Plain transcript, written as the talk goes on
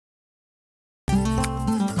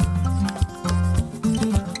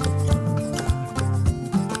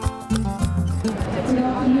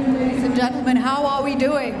gentlemen, how are we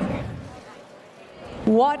doing?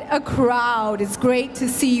 What a crowd. It's great to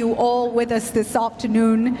see you all with us this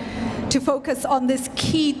afternoon to focus on this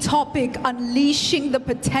key topic, unleashing the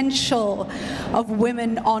potential of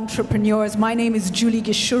women entrepreneurs. My name is Julie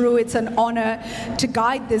Gishuru. It's an honor to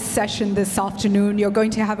guide this session this afternoon. You're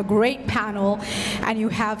going to have a great panel, and you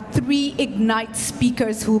have 3 Ignite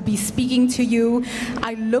speakers who will be speaking to you.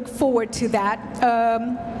 I look forward to that.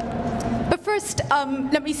 But first,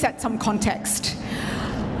 let me set some context.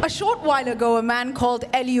 A short while ago, a man called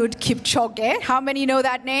Eliud Kipchoge, how many know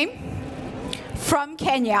that name? From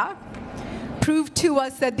Kenya, proved to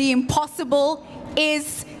us that the impossible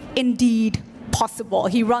is indeed possible.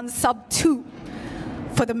 He runs sub-2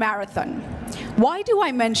 for the marathon. Why do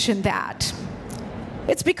I mention that?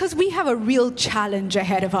 It's because we have a real challenge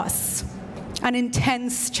ahead of us, an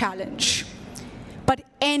intense challenge. But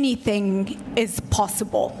anything is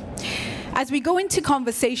possible. As we go into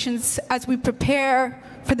conversations, as we prepare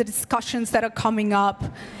for the discussions that are coming up,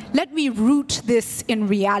 let me root this in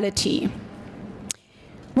reality.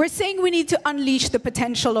 We're saying we need to unleash the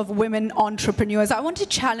potential of women entrepreneurs. I want to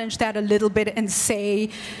challenge that a little bit and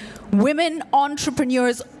say women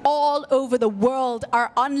entrepreneurs all over the world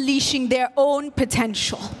are unleashing their own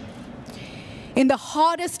potential. In the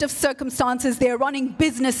hardest of circumstances, they're running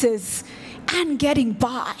businesses and getting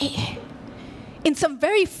by. In some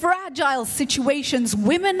very fragile situations,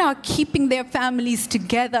 women are keeping their families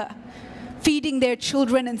together, feeding their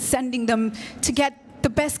children and sending them to get the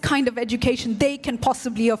best kind of education they can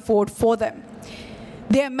possibly afford for them.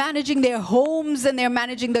 They're managing their homes and they're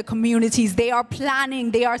managing their communities. They are planning,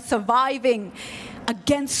 they are surviving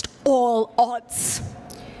against all odds.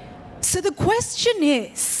 So the question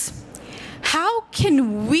is, how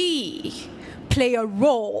can we play a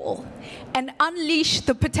role and unleash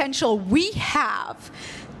the potential we have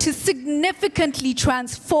to significantly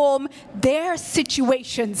transform their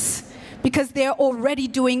situations, because they're already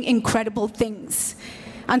doing incredible things.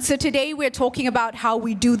 And so today we're talking about how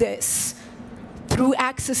we do this through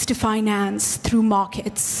access to finance, through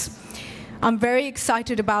markets. I'm very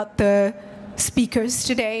excited about the speakers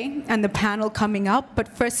today and the panel coming up, but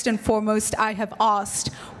first and foremost, I have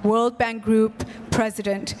asked World Bank Group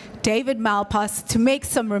President David Malpass to make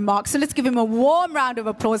some remarks. So let's give him a warm round of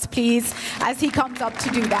applause, please, as he comes up to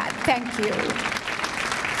do that. Thank you.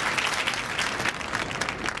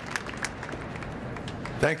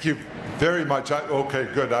 Thank you very much. Okay,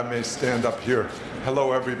 good. I may stand up here.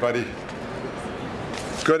 Hello, everybody.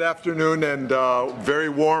 Good afternoon and very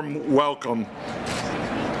warm welcome.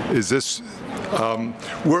 Is this?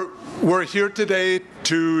 We're here today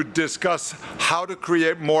to discuss how to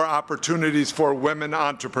create more opportunities for women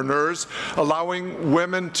entrepreneurs, allowing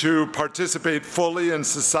women to participate fully in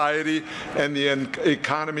society and the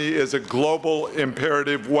economy is a global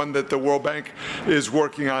imperative, one that the World Bank is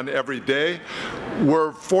working on every day.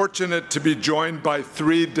 We're fortunate to be joined by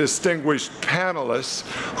 3 distinguished panelists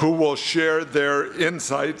who will share their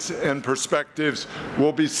insights and perspectives.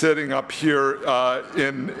 We'll be sitting up here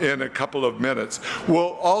in a couple of minutes.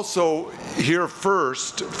 We'll also hear first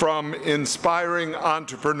from inspiring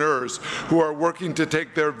entrepreneurs who are working to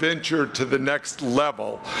take their venture to the next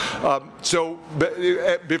level. So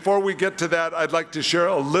before we get to that, I'd like to share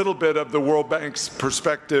a little bit of the World Bank's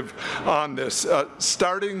perspective on this.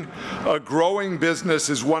 Starting a growing business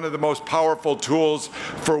is one of the most powerful tools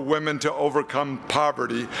for women to overcome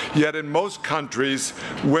poverty. Yet in most countries,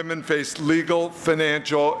 women face legal,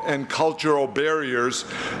 financial, and cultural barriers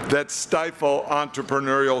that stifle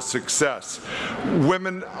entrepreneurial success.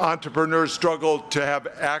 Women entrepreneurs struggle to have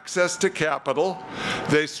access to capital.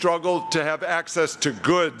 They struggle to have access to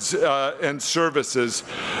goods and services.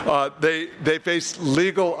 They face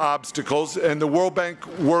legal obstacles, and the World Bank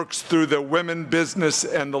works through the Women, Business,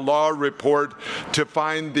 and the Law report to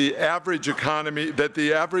find the average economy, that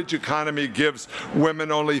the average economy gives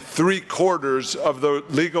women only 3/4 of the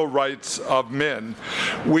legal rights of men.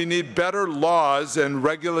 We need better laws and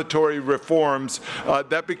regulatory reforms.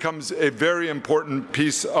 That becomes a very important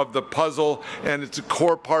piece of the puzzle, and it's a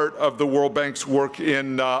core part of the World Bank's work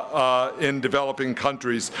in developing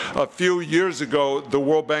countries. A few years ago, the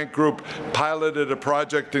World Bank Group piloted a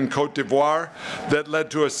project in Cote d'Ivoire that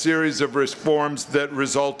led to a series of reforms that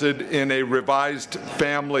resulted in a revised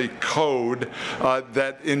family code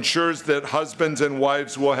that ensures that husbands and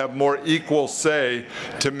wives will have more equal say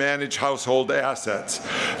to manage household assets.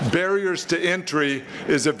 Barriers to entry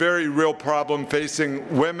is a very real problem facing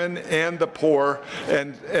women and the poor,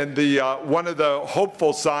 And one of the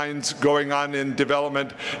hopeful signs going on in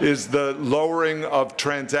development is the lowering of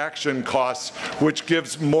transaction costs, which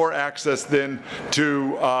gives more access then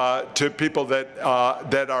to people that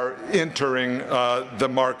are entering the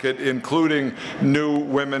market, including new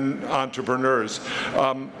women entrepreneurs.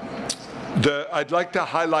 I'd like to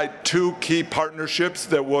highlight two key partnerships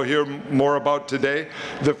that we'll hear more about today.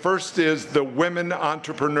 The first is the Women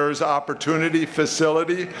Entrepreneurs Opportunity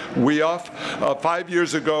Facility, WEOF. 5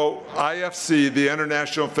 years ago, IFC, the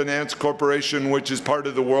International Finance Corporation, which is part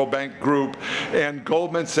of the World Bank Group, and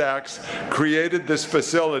Goldman Sachs created this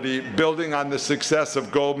facility building on the success of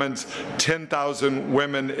Goldman's 10,000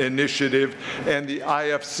 Women Initiative and the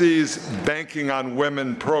IFC's Banking on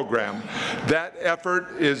Women program. That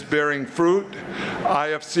effort is bearing fruit.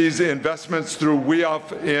 IFC's investments through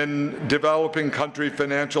WEOF in developing country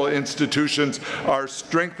financial institutions are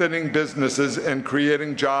strengthening businesses and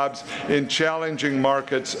creating jobs in challenging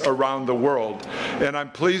markets around the world. And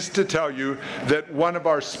I'm pleased to tell you that one of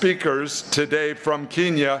our speakers today from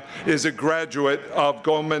Kenya is a graduate of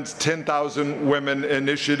Goldman's 10,000 Women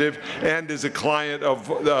Initiative and is a client of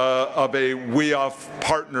a WEOF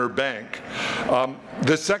partner bank.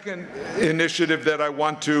 The second initiative that I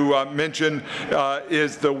want to mention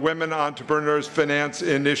is the Women Entrepreneurs Finance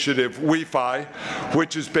Initiative, WEFI,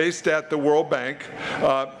 which is based at the World Bank.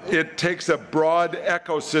 It takes a broad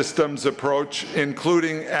ecosystems approach,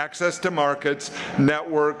 including access to markets,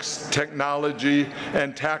 networks, technology,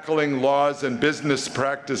 and tackling laws and business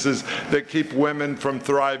practices that keep women from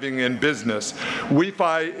thriving in business.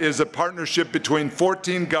 WEFI is a partnership between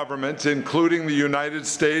 14 governments, including the United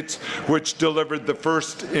States, which delivered the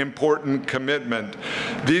first important commitment.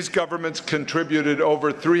 These governments contributed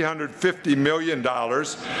over $350 million.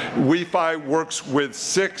 WEFI works with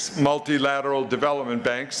 6 multilateral development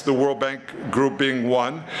banks, the World Bank Group being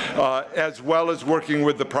one, as well as working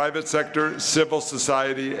with the private sector, civil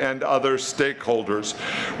society, and other stakeholders.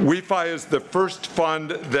 WEFI is the first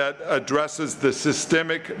fund that addresses the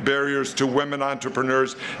systemic barriers to women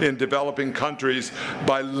entrepreneurs in developing countries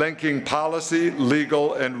by linking policy,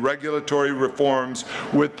 legal, and regulatory reforms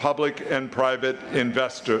with public and private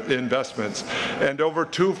investments. And over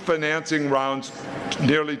 2 financing rounds,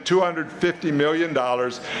 nearly $250 million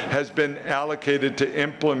has been allocated to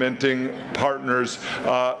implementing partners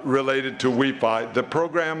related to WEFI. The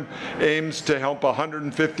program aims to help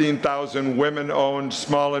 115,000 women-owned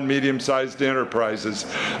small and medium-sized enterprises.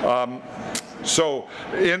 So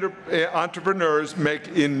entrepreneurs make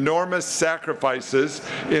enormous sacrifices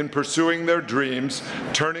in pursuing their dreams,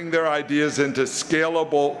 turning their ideas into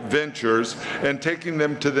scalable ventures, and taking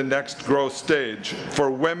them to the next growth stage.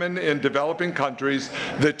 For women in developing countries,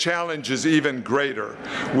 the challenge is even greater.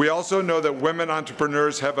 We also know that women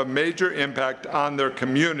entrepreneurs have a major impact on their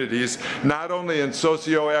communities, not only in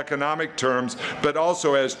socioeconomic terms, but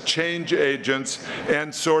also as change agents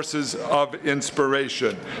and sources of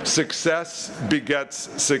inspiration. Success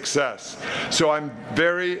begets success. So I'm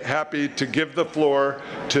very happy to give the floor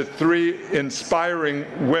to 3 inspiring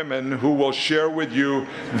women who will share with you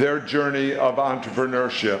their journey of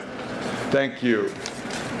entrepreneurship. Thank you.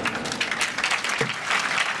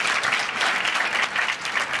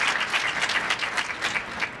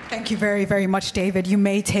 Thank you very, very much, David. You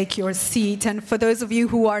may take your seat. And for those of you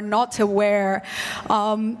who are not aware,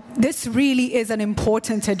 this really is an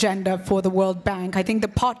important agenda for the World Bank. I think the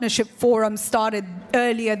Partnership Forum started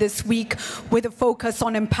earlier this week with a focus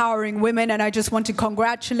on empowering women, and I just want to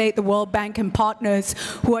congratulate the World Bank and partners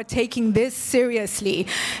who are taking this seriously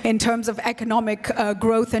in terms of economic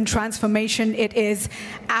growth and transformation. It is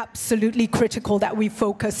absolutely critical that we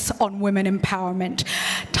focus on women empowerment.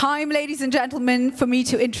 Time, ladies and gentlemen, for me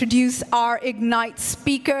to introduce our Ignite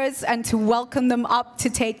speakers and to welcome them up to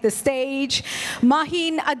take the stage.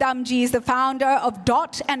 Maheen Adamji is the founder of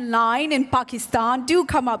Dot and Line in Pakistan. Do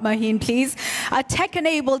come up, Maheen, please. A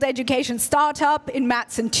tech-enabled education startup in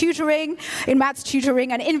maths tutoring, and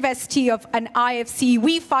investee of an IFC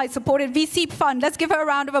WEFI-supported VC fund. Let's give her a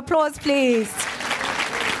round of applause, please.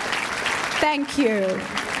 Thank you.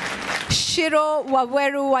 Shiro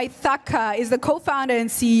Waweru Waithaka is the co-founder and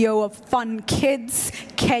CEO of Fun Kids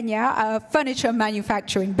Kenya, a furniture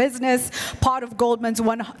manufacturing business, part of Goldman's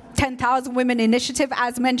 10,000 Women Initiative,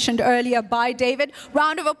 as mentioned earlier by David.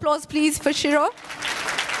 Round of applause, please, for Shiro.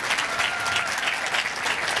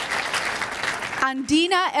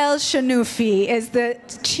 Andina El Shanufi is the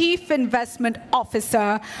Chief Investment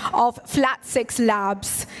Officer of Flat 6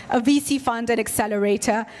 Labs, a VC-funded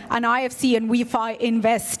accelerator, an IFC and WEFI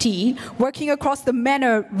investee, working across the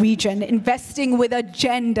MENA region, investing with a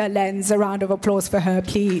gender lens. A round of applause for her,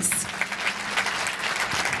 please.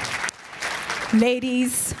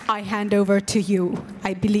 Ladies, I hand over to you.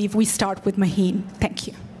 I believe we start with Maheen. Thank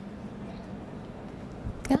you.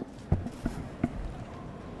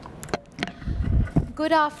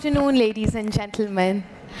 Good afternoon, ladies and gentlemen.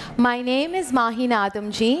 My name is Maheen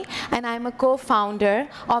Adamji, and I'm a co-founder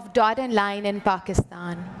of Dot and Line in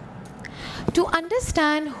Pakistan. To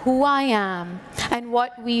understand who I am and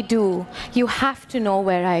what we do, you have to know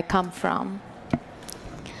where I come from.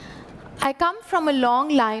 I come from a long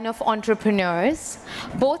line of entrepreneurs.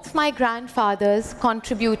 Both my grandfathers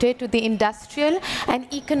contributed to the industrial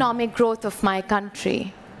and economic growth of my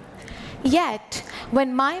country. Yet,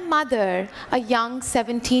 when my mother, a young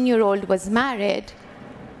 17-year-old, was married,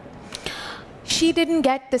 she didn't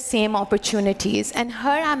get the same opportunities, and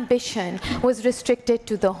her ambition was restricted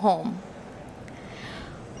to the home.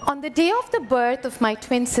 On the day of the birth of my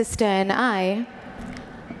twin sister and I,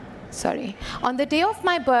 on the day of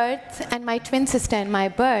my birth and my twin sister and my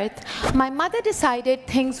birth, my mother decided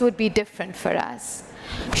things would be different for us.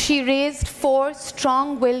 She raised 4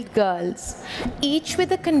 strong-willed girls, each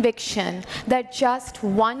with a conviction that just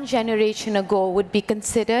one generation ago would be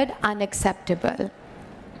considered unacceptable.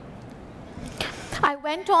 I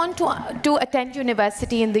went on to attend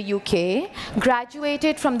university in the UK,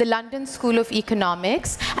 graduated from the London School of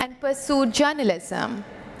Economics, and pursued journalism.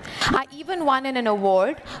 I even won an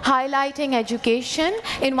award highlighting education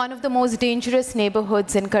in one of the most dangerous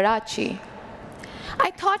neighborhoods in Karachi.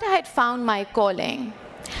 I thought I had found my calling,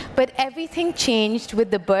 but everything changed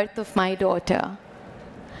with the birth of my daughter.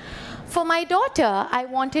 For my daughter, I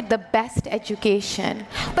wanted the best education,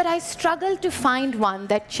 but I struggled to find one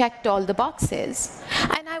that checked all the boxes.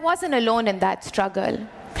 And I wasn't alone in that struggle.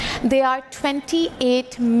 There are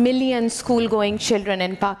 28 million school-going children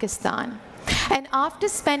in Pakistan. And after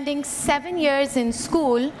spending 7 years in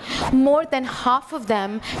school, more than half of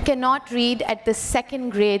them cannot read at the 2nd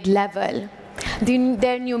grade level.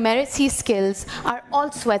 Their numeracy skills are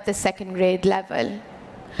also at the 2nd grade level.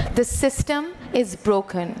 The system is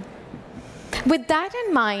broken. With that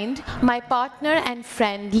in mind, my partner and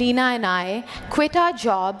friend Lena and I quit our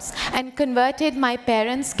jobs and converted my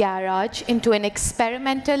parents' garage into an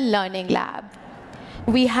experimental learning lab.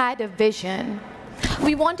 We had a vision.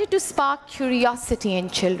 We wanted to spark curiosity in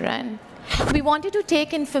children. We wanted to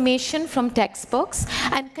take information from textbooks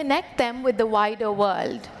and connect them with the wider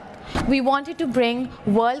world. We wanted to bring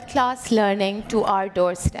world-class learning to our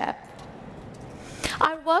doorstep.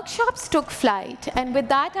 Our workshops took flight, and with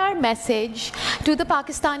that our message to the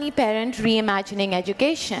Pakistani parent reimagining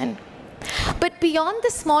education. But beyond the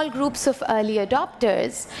small groups of early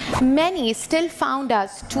adopters, many still found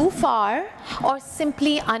us too far or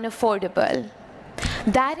simply unaffordable.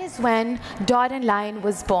 That is when Dot and Line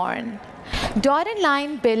was born. Dot and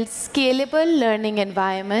Line builds scalable learning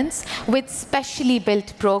environments with specially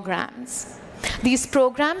built programs. These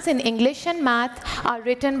programs in English and math are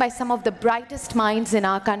written by some of the brightest minds in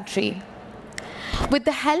our country. With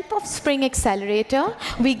the help of Spring Accelerator,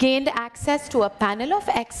 we gained access to a panel of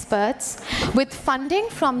experts with funding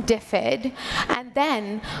from DFID, and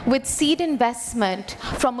then with seed investment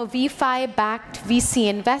from a VFI-backed VC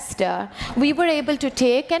investor, we were able to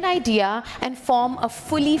take an idea and form a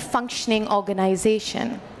fully functioning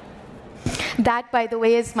organization. That, by the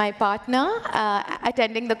way, is my partner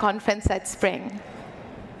attending the conference at Spring.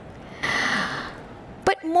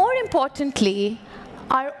 But more importantly,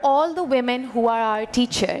 are all the women who are our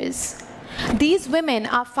teachers. These women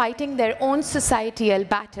are fighting their own societal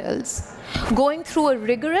battles, going through a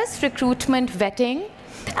rigorous recruitment vetting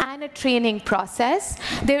and a training process.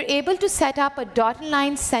 They're able to set up a Dot and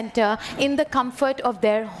Line center in the comfort of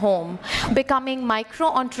their home, becoming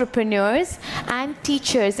micro-entrepreneurs and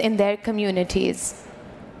teachers in their communities.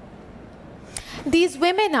 These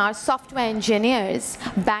women are software engineers,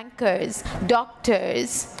 bankers,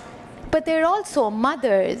 doctors, but they're also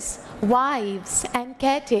mothers, wives, and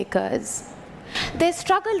caretakers. Their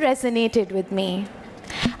struggle resonated with me.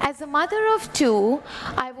 As a mother of 2,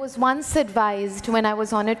 I was once advised when I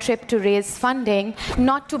was on a trip to raise funding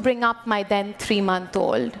not to bring up my then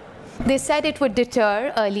 3-month-old. They said it would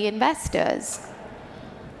deter early investors.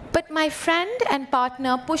 But my friend and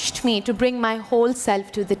partner pushed me to bring my whole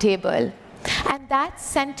self to the table. And that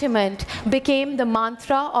sentiment became the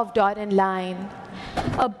mantra of Dot and Line.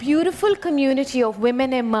 A beautiful community of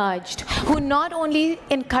women emerged who not only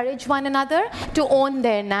encourage one another to own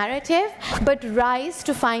their narrative, but rise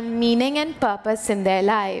to find meaning and purpose in their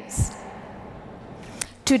lives.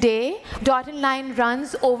 Today, Dot and Line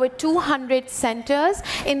runs over 200 centers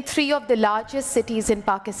in 3 of the largest cities in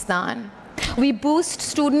Pakistan. We boost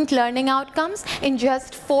student learning outcomes in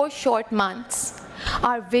just 4 short months.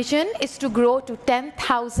 Our vision is to grow to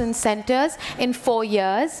 10,000 centers in 4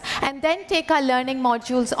 years and then take our learning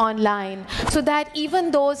modules online so that even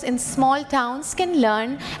those in small towns can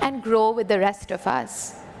learn and grow with the rest of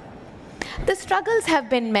us. The struggles have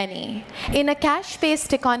been many. In a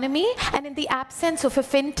cash-based economy and in the absence of a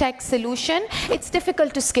fintech solution, it's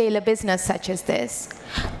difficult to scale a business such as this.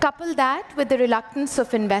 Couple that with the reluctance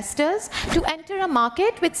of investors to enter a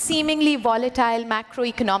market with seemingly volatile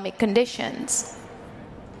macroeconomic conditions.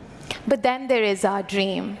 But then there is our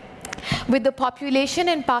dream. With the population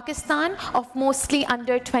in Pakistan of mostly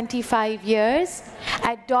under 25 years,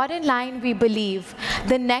 at dotted line we believe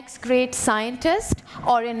the next great scientist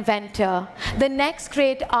or inventor, the next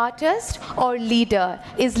great artist or leader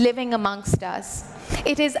is living amongst us.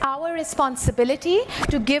 It is our responsibility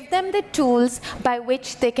to give them the tools by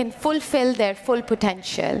which they can fulfill their full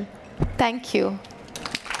potential. Thank you.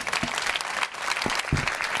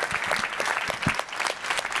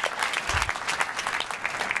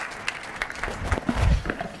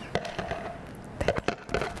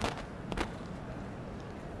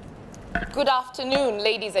 Good afternoon,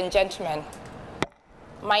 ladies and gentlemen.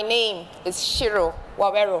 My name is Shiro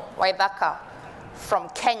Waweru Waithaka from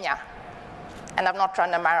Kenya, and I've not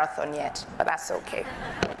run a marathon yet, but that's okay.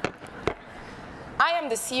 I am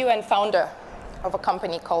the CEO and founder of a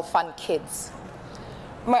company called Fun Kids.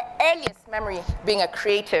 My earliest memory being a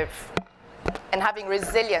creative and having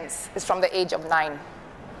resilience is from the age of 9.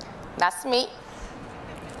 That's me.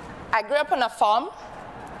 I grew up on a farm.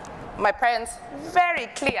 My parents very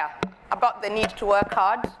clear about the need to work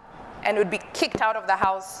hard and would be kicked out of the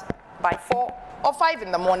house by 4 or 5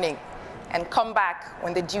 in the morning and come back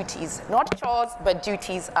when the duties, not chores, but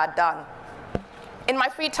duties are done. In my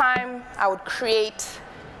free time, I would create,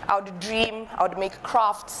 I would dream, I would make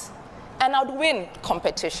crafts, and I would win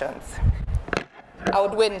competitions. I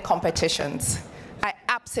would win competitions. I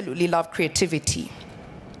absolutely love creativity.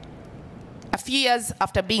 A few years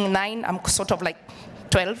after being 9, I'm sort of like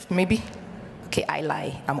 12, maybe. Okay, I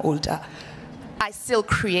lie, I'm older. I still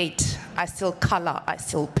create, I still color, I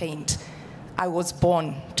still paint. I was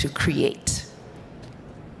born to create.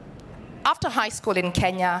 After high school in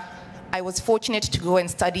Kenya, I was fortunate to go and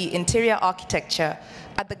study interior architecture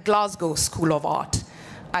at the Glasgow School of Art.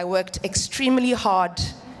 I worked extremely hard,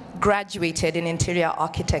 graduated in interior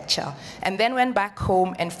architecture, and then went back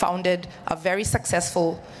home and founded a very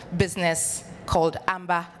successful business called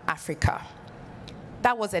Amber Africa.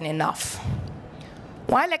 That wasn't enough.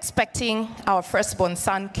 While expecting our firstborn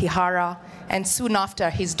son, Kihara, and soon after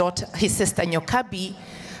his sister, Nyokabi,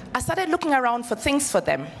 I started looking around for things for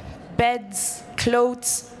them: beds,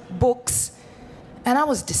 clothes, books, and I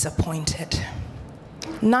was disappointed.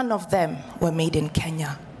 None of them were made in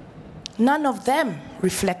Kenya. None of them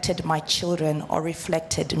reflected my children or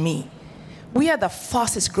reflected me. We are the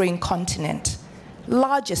fastest growing continent,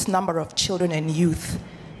 largest number of children and youth.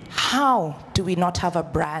 How do we not have a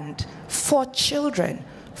brand for children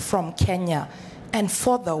from Kenya and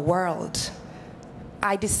for the world?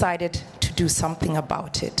 I decided to do something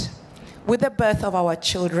about it. With the birth of our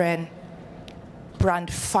children,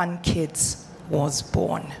 brand Fun Kids was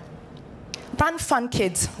born. Brand Fun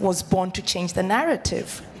Kids was born to change the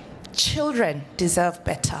narrative. Children deserve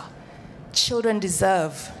better. Children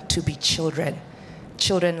deserve to be children.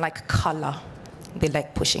 Children like color. They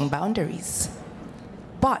like pushing boundaries.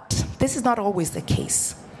 But this is not always the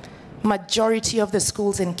case. Majority of the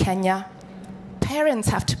schools in Kenya, parents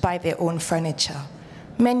have to buy their own furniture,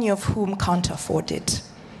 many of whom can't afford it.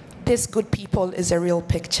 This, good people, is a real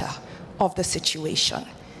picture of the situation.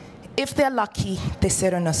 If they're lucky, they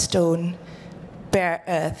sit on a stone, bare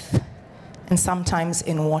earth, and sometimes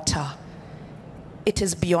in water. It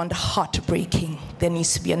is beyond heartbreaking. There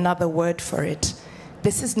needs to be another word for it.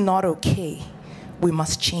 This is not okay. We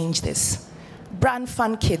must change this. Brand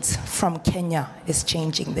Fun Kids from Kenya is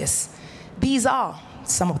changing this. These are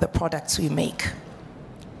some of the products we make.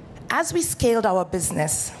 As we scaled our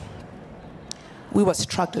business, we were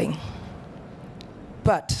struggling.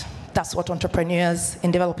 But that's what entrepreneurs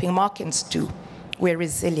in developing markets do. We're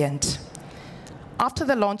resilient. After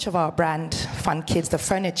the launch of our brand, Fun Kids, the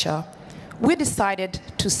furniture, we decided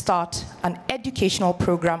to start an educational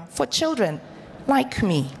program for children like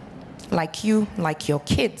me, like you, like your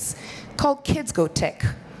kids, called Kids Go Tech,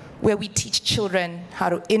 where we teach children how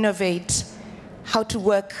to innovate, how to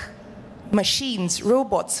work machines,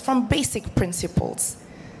 robots, from basic principles.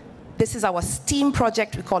 This is our STEAM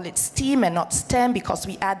project. We call it STEAM and not STEM because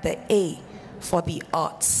we add the A for the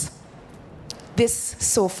arts. This,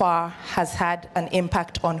 so far, has had an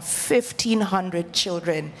impact on 1,500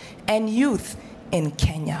 children and youth in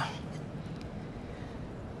Kenya.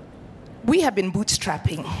 We have been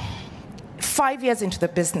bootstrapping. 5 years into the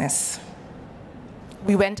business,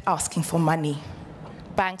 we went asking for money.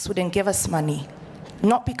 Banks wouldn't give us money.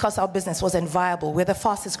 Not because our business wasn't viable. We're the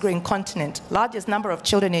fastest growing continent, largest number of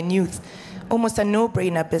children and youth, almost a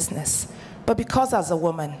no-brainer business. But because as a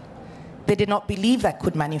woman, they did not believe I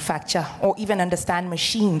could manufacture or even understand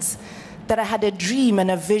machines, that I had a dream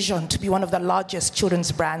and a vision to be one of the largest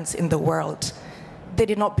children's brands in the world. They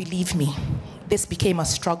did not believe me. This became a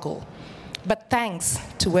struggle. But thanks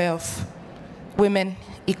to WEOF, Women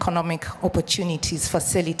Economic Opportunities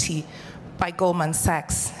Facility by Goldman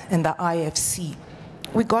Sachs and the IFC,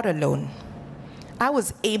 we got a loan. I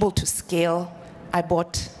was able to scale. I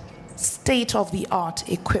bought state-of-the-art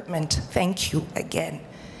equipment. Thank you again.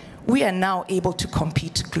 We are now able to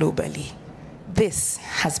compete globally. This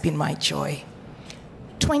has been my joy.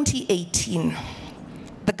 2018,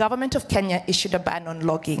 the government of Kenya issued a ban on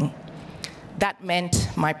logging. That meant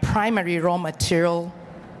my primary raw material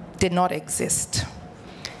did not exist.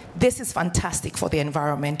 This is fantastic for the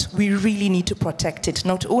environment. We really need to protect it,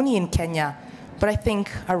 not only in Kenya, but I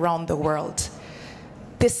think around the world.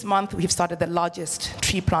 This month, we've started the largest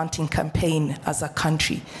tree planting campaign as a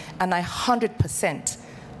country, and I 100%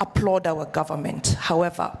 applaud our government.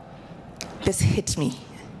 However, this hit me.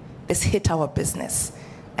 This hit our business.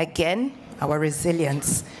 Again, our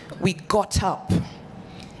resilience. We got up,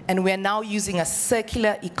 and we're now using a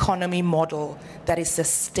circular economy model that is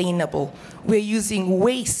sustainable. We're using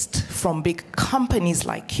waste from big companies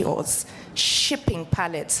like yours, shipping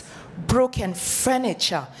pallets, broken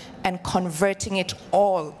furniture, and converting it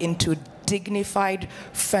all into dignified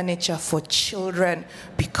furniture for children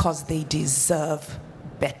because they deserve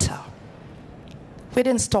better. We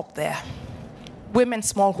didn't stop there. Women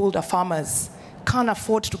smallholder farmers can't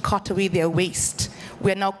afford to cut away their waste.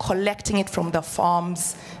 We're now collecting it from the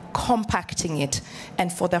farms, compacting it,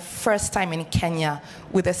 and for the first time in Kenya,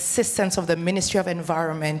 with assistance of the Ministry of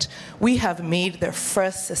Environment, we have made the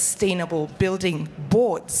first sustainable building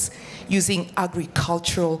boards using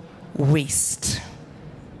agricultural waste.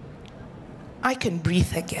 I can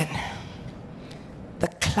breathe again. The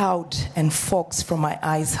cloud and fogs from my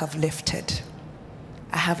eyes have lifted.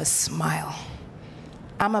 I have a smile.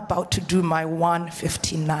 I'm about to do my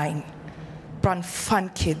 159. Brand Fun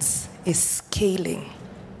Kids is scaling.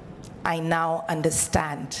 I now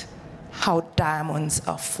understand how diamonds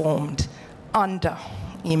are formed under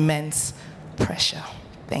immense pressure.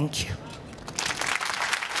 Thank you.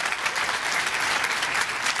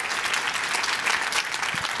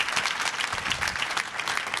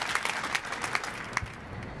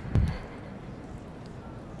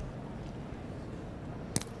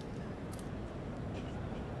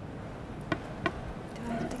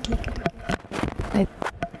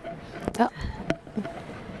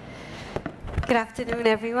 Good afternoon,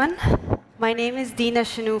 everyone. My name is Dina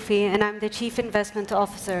Shanufi, and I'm the Chief Investment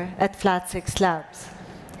Officer at Flat 6 Labs.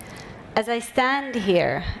 As I stand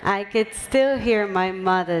here, I could still hear my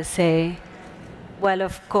mother say, "Well,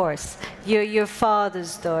 of course, you're your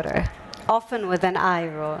father's daughter," often with an eye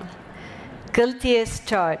roll. Guilty as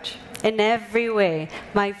charged. In every way,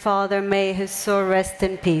 my father, may his soul rest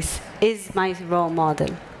in peace, is my role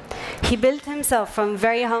model. He built himself from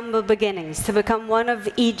very humble beginnings to become one of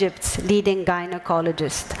Egypt's leading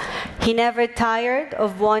gynecologists. He never tired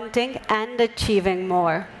of wanting and achieving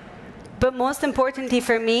more. But most importantly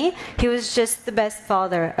for me, he was just the best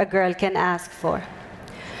father a girl can ask for.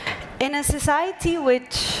 In a society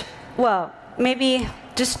which, well, maybe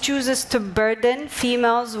just chooses to burden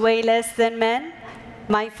females way less than men,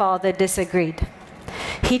 my father disagreed.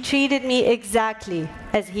 He treated me exactly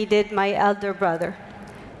as he did my elder brother.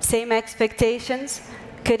 Same expectations,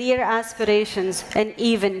 career aspirations, and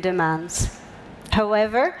even demands.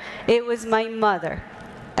 However, it was my mother,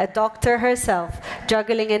 a doctor herself,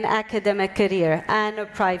 juggling an academic career and a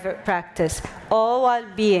private practice, all while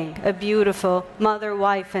being a beautiful mother,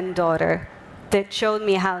 wife, and daughter, that showed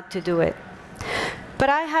me how to do it. But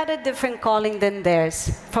I had a different calling than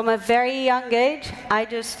theirs. From a very young age, I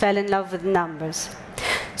just fell in love with numbers.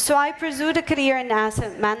 So I pursued a career in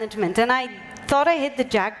asset management, and I thought I hit the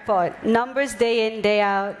jackpot. Numbers day in, day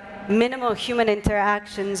out, minimal human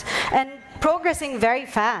interactions, and progressing very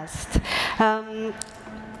fast. And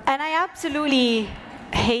I absolutely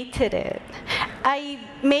hated it. I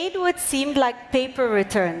made what seemed like paper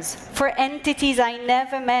returns for entities I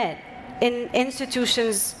never met, in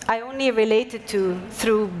institutions I only related to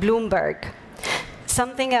through Bloomberg.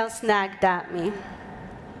 Something else nagged at me.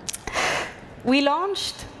 We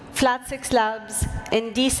launched Flat 6 Labs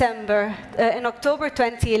in October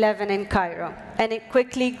 2011 in Cairo, and it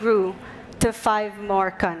quickly grew to 5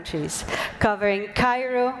 more countries, covering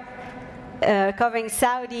Cairo, covering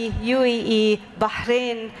Saudi, UAE,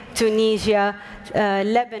 Bahrain, Tunisia,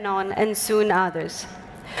 Lebanon, and soon others.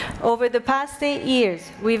 Over the past 8 years,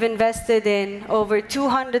 we've invested in over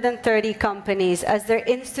 230 companies as their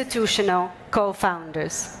institutional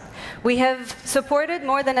co-founders. We have supported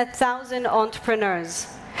more than 1,000 entrepreneurs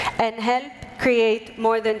and helped create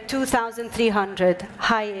more than 2,300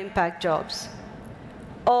 high-impact jobs,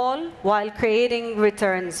 all while creating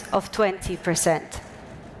returns of 20%.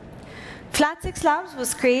 Flat 6 Labs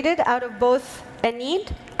was created out of both a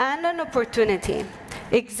need and an opportunity,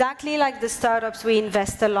 exactly like the startups we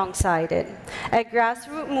invest alongside it, a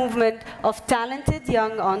grassroots movement of talented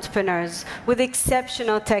young entrepreneurs with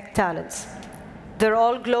exceptional tech talents. They're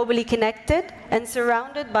all globally connected and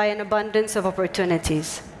surrounded by an abundance of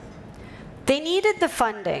opportunities. They needed the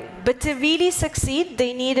funding, but to really succeed,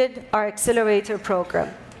 they needed our accelerator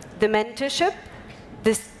program, the mentorship,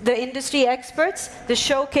 the industry experts, the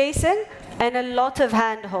showcasing, and a lot of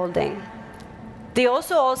hand-holding. They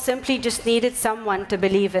also all simply just needed someone to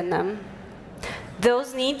believe in them.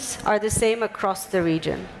 Those needs are the same across the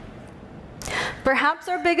region. Perhaps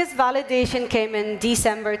our biggest validation came in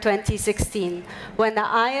December 2016, when the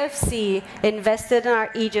IFC invested in our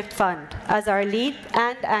Egypt fund as our lead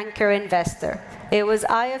and anchor investor. It was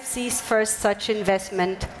IFC's first such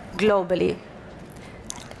investment globally.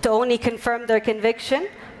 To only confirm their conviction,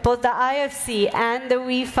 both the IFC and the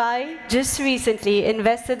WEOF just recently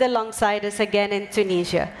invested alongside us again in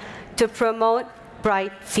Tunisia to promote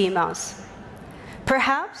bright females.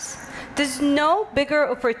 Perhaps there's no bigger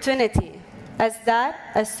opportunity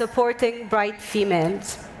as supporting bright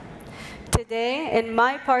females. Today, in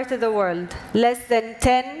my part of the world, less than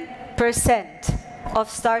 10% of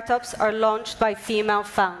startups are launched by female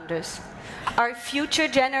founders. Our future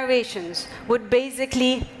generations would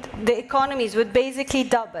basically, the economies would basically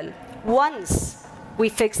double once we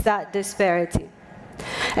fix that disparity.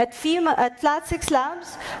 At Flat 6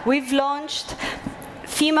 Labs, we've launched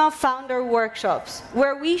female founder workshops,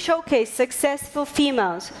 where we showcase successful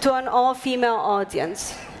females to an all-female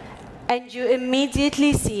audience. And you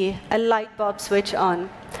immediately see a light bulb switch on,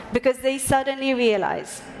 because they suddenly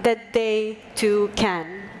realize that they too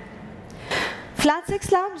can. Flat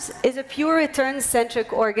 6 Labs is a pure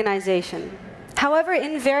return-centric organization. However,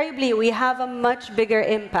 invariably, we have a much bigger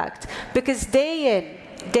impact, because day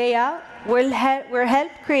in, day out, we're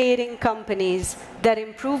help creating companies that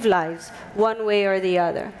improve lives one way or the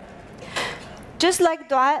other. Just like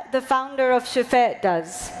Dua, the founder of Shafet,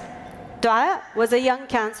 does. Dua was a young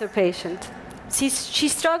cancer patient. She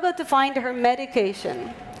struggled to find her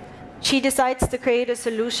medication. She decides to create a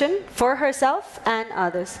solution for herself and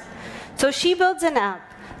others. So she builds an app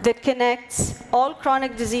that connects all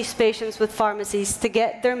chronic disease patients with pharmacies to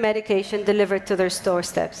get their medication delivered to their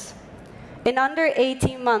doorsteps. In under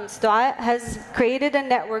 18 months, Dua has created a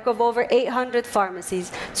network of over 800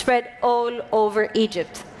 pharmacies spread all over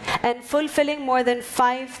Egypt and fulfilling more than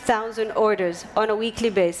 5,000 orders on a weekly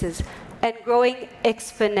basis and growing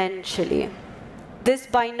exponentially. This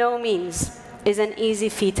by no means is an easy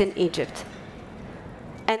feat in Egypt.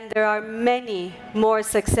 And there are many more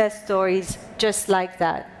success stories just like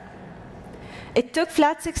that. It took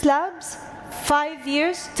Flat 6 Labs 5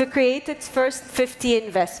 years to create its first 50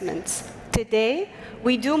 investments. Today,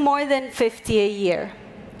 we do more than 50 a year.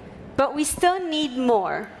 But we still need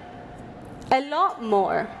more, a lot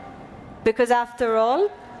more, because after all,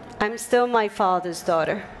 I'm still my father's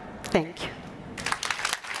daughter. Thank you.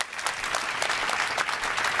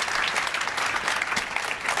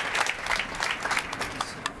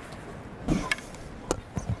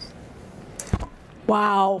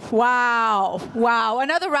 Wow, wow, wow.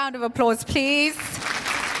 Another round of applause, please.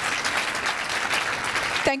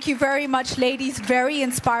 Thank you very much, ladies. Very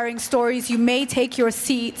inspiring stories. You may take your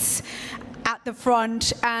seats at the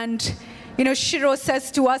front. And, you know, Shiro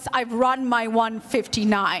says to us, I've run my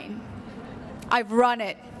 159. I've run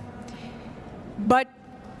it. But,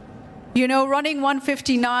 you know, running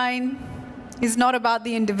 159 is not about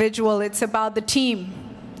the individual. It's about the team.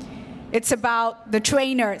 It's about the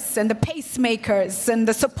trainers and the pacemakers and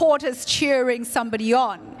the supporters cheering somebody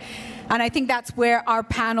on. And I think that's where our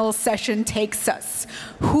panel session takes us.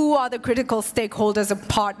 Who are the critical stakeholders and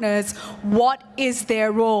partners? What is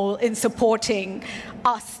their role in supporting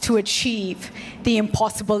us to achieve the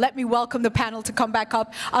impossible? Let me welcome the panel to come back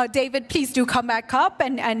up. David, please do come back up,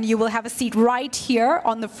 and you will have a seat right here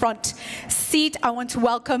on the front seat. I want to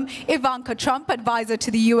welcome Ivanka Trump, advisor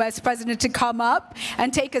to the US President, to come up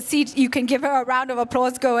and take a seat. You can give her a round of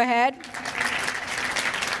applause. Go ahead.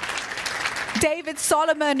 David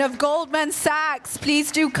Solomon of Goldman Sachs,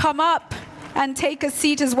 please do come up and take a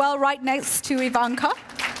seat as well, right next to Ivanka.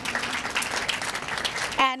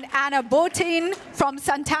 and Ana Botín from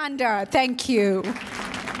Santander. Thank you.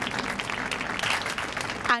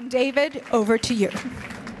 And David, over to you.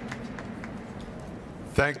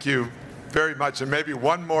 Thank you very much. And maybe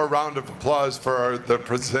one more round of applause for the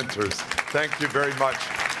presenters. Thank you very much.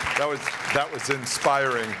 That was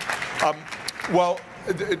inspiring. Well,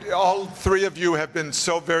 all three of you have been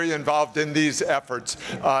so very involved in these efforts,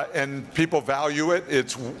 and people value it.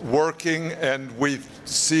 It's working, and we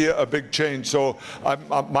see a big change. So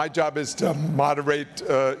my job is to moderate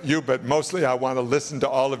you, but mostly I want to listen to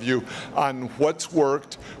all of you on what's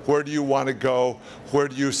worked, where do you want to go, where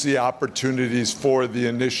do you see opportunities for the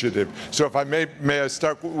initiative. So if I may I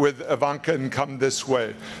start with Ivanka and come this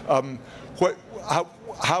way.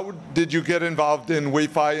 How did you get involved in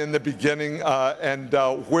WEFI in the beginning, and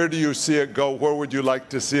where do you see it go? Where would you like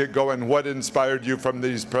to see it go, and what inspired you from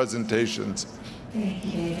these presentations? Thank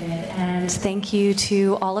you, David, and thank you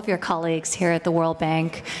to all of your colleagues here at the World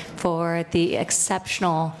Bank for the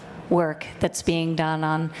exceptional work that's being done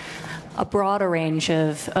on a broader range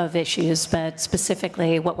of issues, but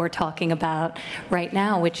specifically what we're talking about right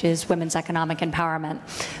now, which is women's economic empowerment.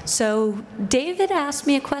 So David asked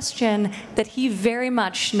me a question that he very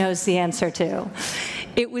much knows the answer to.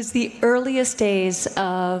 It was the earliest days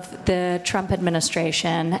of the Trump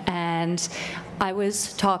administration, and I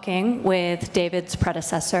was talking with David's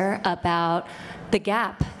predecessor about the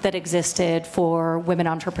gap that existed for women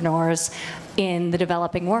entrepreneurs in the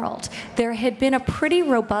developing world. There had been a pretty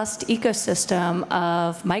robust ecosystem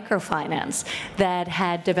of microfinance that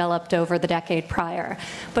had developed over the decade prior.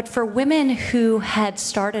 But for women who had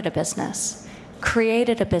started a business,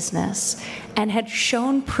 created a business, and had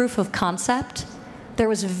shown proof of concept, there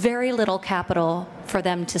was very little capital for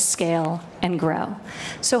them to scale and grow.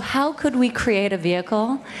 So how could we create a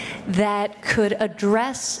vehicle that could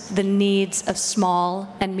address the needs of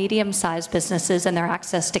small and medium-sized businesses and their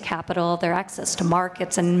access to capital, their access to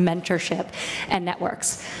markets and mentorship and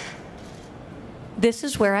networks? This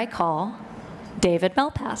is where I call David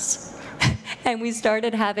Malpass. And we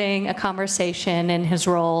started having a conversation in his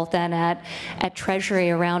role then at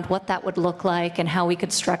Treasury around what that would look like and how we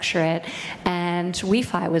could structure it. And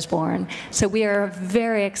WEFI was born. So we are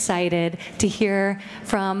very excited to hear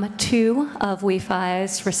from two of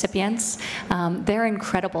WEFI's recipients. Their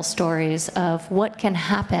incredible stories of what can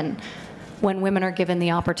happen when women are given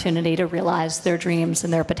the opportunity to realize their dreams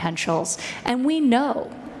and their potentials. And we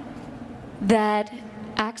know that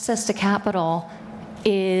access to capital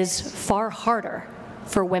is far harder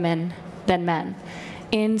for women than men.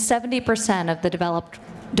 In 70% of the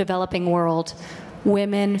developing world,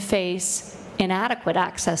 women face inadequate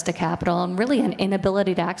access to capital and really an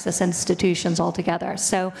inability to access institutions altogether.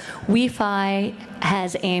 So WEFI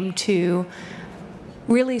has aimed to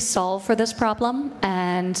really solve for this problem,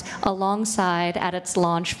 and alongside, at its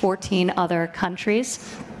launch, 14 other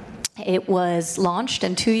countries. It was launched,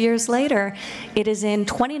 and 2 years later, it is in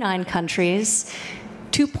 29 countries.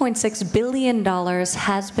 $2.6 billion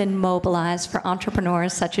has been mobilized for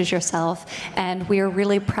entrepreneurs such as yourself, and we are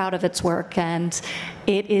really proud of its work. And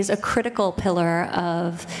it is a critical pillar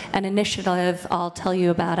of an initiative I'll tell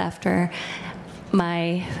you about after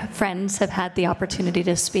my friends have had the opportunity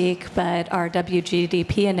to speak, but our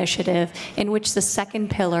WGDP initiative, in which the second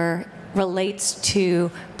pillar relates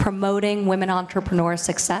to promoting women entrepreneur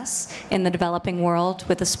success in the developing world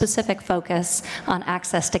with a specific focus on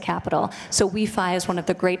access to capital. So WEFI is one of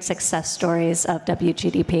the great success stories of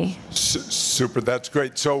WGDP. Super, that's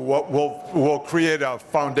great. So we'll create a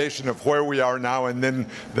foundation of where we are now, and then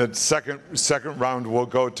the second round will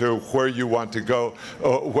go to where you want to go,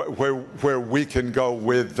 where we can go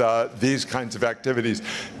with these kinds of activities.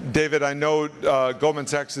 David, I know Goldman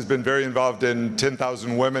Sachs has been very involved in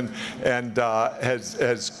 10,000 Women and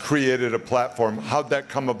has created a platform. How'd that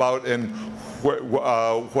come about, and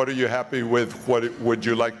what are you happy with? What would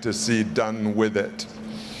you like to see done with it?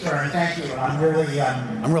 Sure, thank you.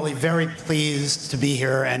 I'm really very pleased to be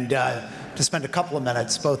here and to spend a couple of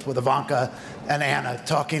minutes both with Ivanka and Anna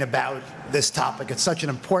talking about this topic. It's such an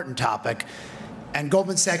important topic. And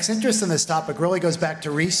Goldman Sachs' interest in this topic really goes back to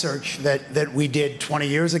research that we did 20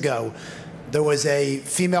 years ago. There was a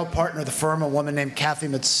female partner of the firm, a woman named Kathy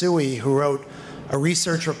Mitsui, who wrote a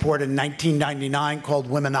research report in 1999 called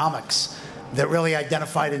Womenomics that really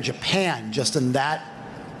identified in Japan, just in that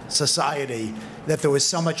society, that there was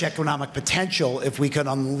so much economic potential if we could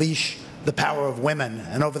unleash the power of women.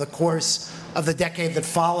 And over the course of the decade that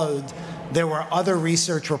followed, there were other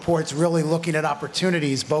research reports really looking at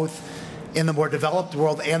opportunities, both in the more developed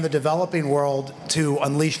world and the developing world, to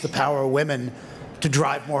unleash the power of women to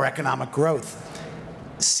drive more economic growth.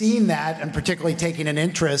 Seeing that, and particularly taking an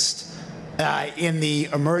interest in the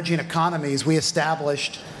emerging economies, we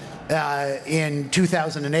established in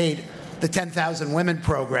 2008 the 10,000 Women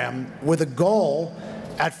program with a goal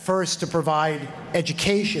at first to provide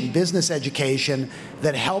education, business education,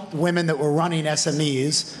 that helped women that were running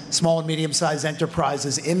SMEs, small and medium-sized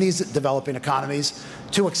enterprises in these developing economies,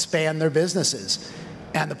 to expand their businesses.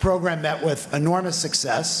 And the program met with enormous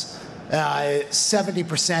success.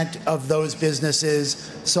 70% of those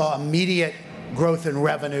businesses saw immediate growth in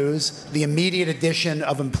revenues, the immediate addition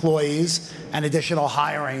of employees, and additional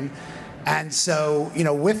hiring. And so,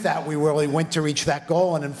 with that, we really went to reach that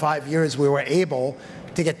goal, and in 5 years, we were able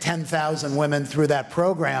to get 10,000 women through that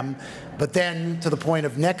program. But then, to the point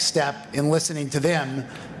of next step, in listening to them,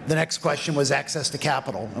 the next question was access to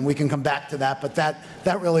capital, and we can come back to that, but that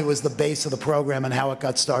really was the base of the program and how it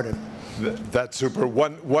got started. That's super.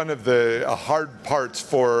 One of the hard parts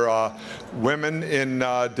for women in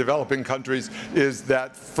developing countries is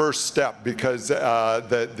that first step, because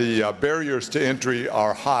the barriers to entry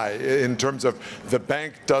are high in terms of the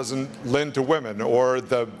bank doesn't lend to women, or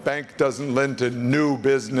the bank doesn't lend to new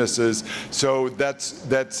businesses. So that's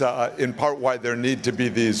in part why there need to be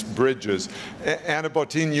these bridges. Anna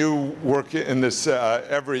Botín, you work in this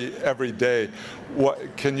every day.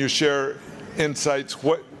 Can you share insights?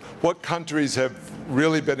 What countries have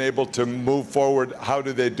really been able to move forward? How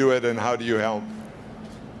do they do it, and how do you help?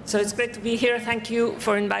 So it's great to be here. Thank you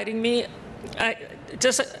for inviting me.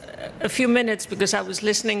 Just a few minutes, because I was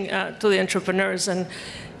listening to the entrepreneurs, and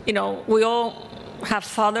we all have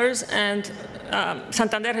fathers, and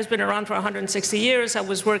Santander has been around for 160 years. I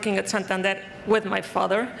was working at Santander with my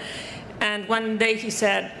father, and one day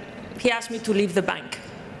he asked me to leave the bank,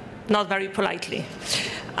 not very politely.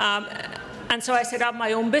 And so I set up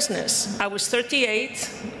my own business. I was 38,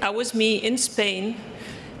 I was me in Spain,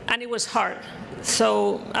 and it was hard.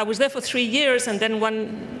 So I was there for 3 years, and then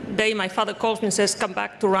one day my father calls me and says, come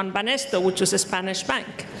back to run Banesto, which was a Spanish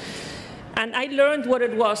bank. And I learned what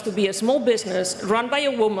it was to be a small business run by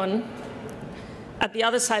a woman at the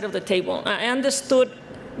other side of the table. I understood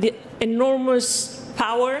the enormous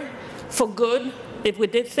power for good, if we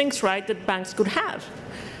did things right, that banks could have.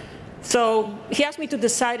 So he asked me to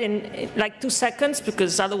decide in like 2 seconds,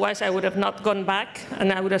 because otherwise I would have not gone back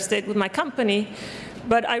and I would have stayed with my company.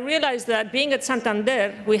 But I realized that being at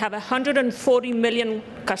Santander, we have 140 million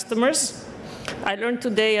customers. I learned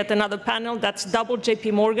today at another panel that's double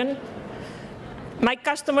JP Morgan. My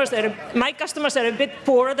customers are a bit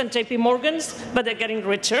poorer than JP Morgan's, but they're getting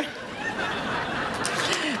richer.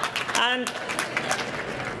 And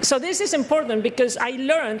so this is important, because I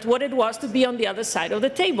learned what it was to be on the other side of the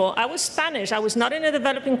table. I was Spanish. I was not in a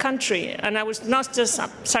developing country. And I was not just, I'm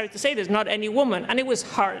sorry to say this, not any woman. And it was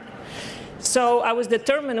hard. So I was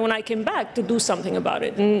determined when I came back to do something about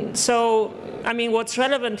it. And so, I mean, what's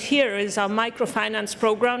relevant here is our microfinance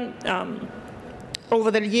program. Over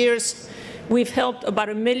the years, we've helped about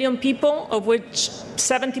 1 million people, of which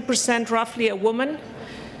 70% roughly are women.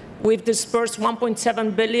 We've dispersed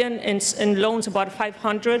 1.7 billion in loans, about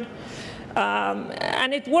 500.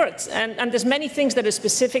 And it works. And there's many things that are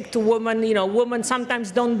specific to women. Women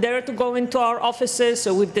sometimes don't dare to go into our offices,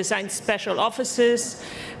 so we've designed special offices.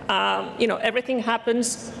 Everything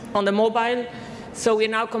happens on the mobile. So we're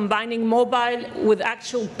now combining mobile with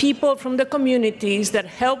actual people from the communities that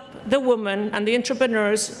help the women and the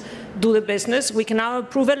entrepreneurs do the business. We can now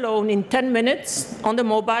approve a loan in 10 minutes on the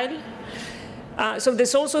mobile. So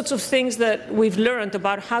there's all sorts of things that we've learned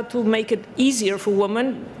about how to make it easier for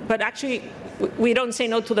women. But actually, we don't say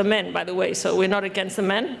no to the men, by the way, so we're not against the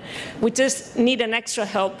men. We just need an extra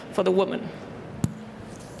help for the women.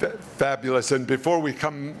 Fabulous. And before we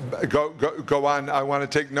go on, I want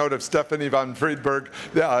to take note of Stephanie van Friedberg.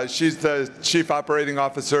 She's the Chief Operating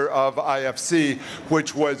Officer of IFC,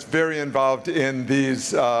 which was very involved in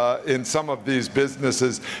these, in some of these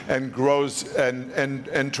businesses, and grows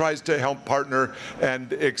and tries to help partner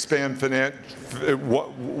and expand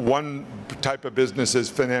one type of businesses,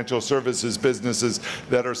 financial services businesses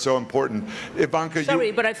that are so important. Ivanka,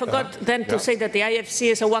 sorry, but I forgot to say that the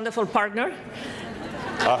IFC is a wonderful partner.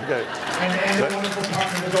 Okay. And a wonderful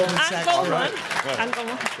partner to Goldman Sachs. And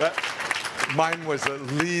Goldman. Mine was a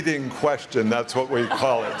leading question. That's what we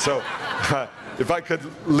call it. So if I could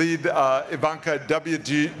lead Ivanka,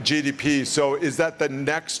 WGDP. So is that the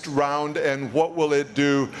next round, and what will it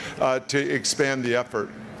do to expand the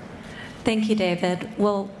effort? Thank you, David.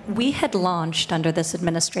 Well, we had launched under this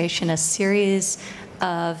administration a series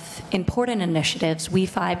of important initiatives,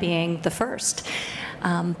 WEFI being the first.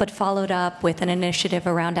 but followed up with an initiative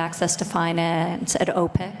around access to finance at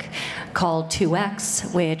OPIC called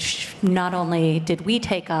 2X, which not only did we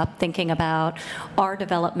take up thinking about our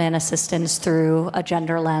development assistance through a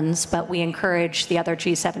gender lens, but we encouraged the other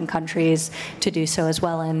G7 countries to do so as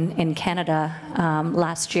well in Canada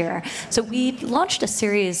last year. So we launched a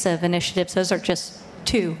series of initiatives, those are just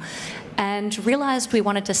two, and realized we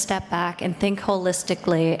wanted to step back and think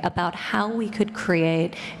holistically about how we could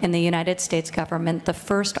create in the United States government the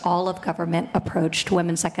first all-of-government approach to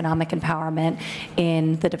women's economic empowerment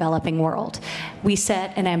in the developing world. We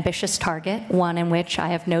set an ambitious target, one in which I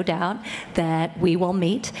have no doubt that we will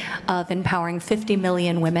meet, of empowering 50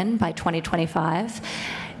 million women by 2025.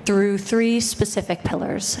 Through three specific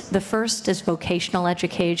pillars. The first is vocational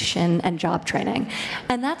education and job training.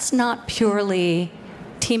 And that's not purely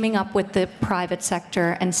teaming up with the private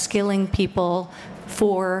sector and skilling people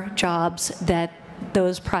for jobs that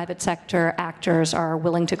those private sector actors are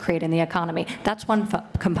willing to create in the economy. That's one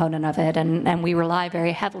component of it, and we rely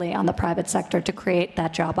very heavily on the private sector to create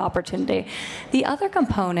that job opportunity. The other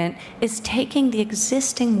component is taking the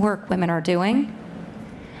existing work women are doing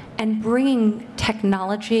and bringing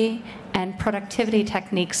technology and productivity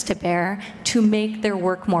techniques to bear to make their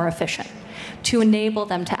work more efficient, to enable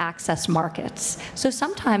them to access markets. So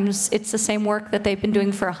sometimes it's the same work that they've been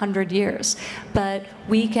doing for 100 years, but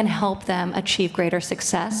we can help them achieve greater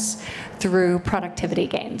success through productivity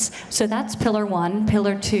gains. So that's pillar one.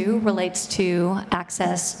 Pillar two relates to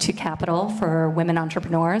access to capital for women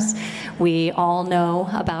entrepreneurs. We all know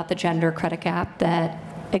about the gender credit gap that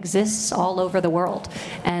exists all over the world.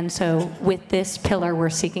 And so with this pillar, we're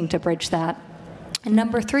seeking to bridge that. And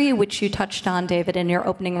number three, which you touched on, David, in your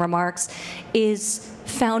opening remarks, is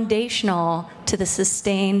foundational to the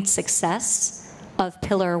sustained success of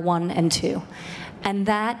pillar 1 and 2. And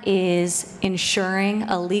that is ensuring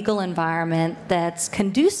a legal environment that's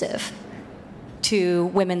conducive to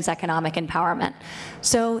women's economic empowerment.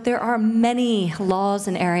 So there are many laws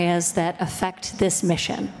and areas that affect this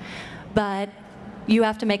mission, but you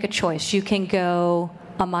have to make a choice. You can go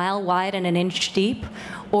a mile wide and an inch deep,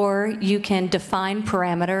 or you can define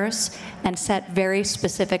parameters and set very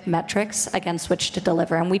specific metrics against which to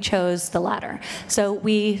deliver, and we chose the latter. So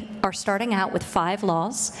we are starting out with 5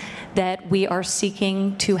 laws that we are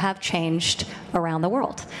seeking to have changed around the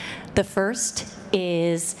world. The first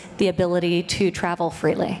is the ability to travel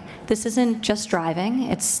freely. This isn't just driving,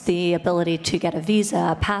 it's the ability to get a visa,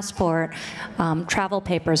 a passport, travel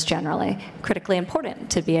papers generally. Critically important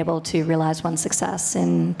to be able to realize one's success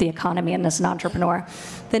in the economy and as an entrepreneur.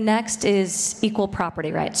 The next is equal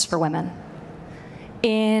property rights for women.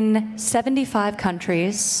 In 75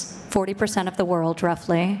 countries, 40% of the world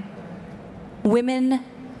roughly, women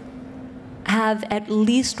have at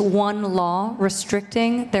least one law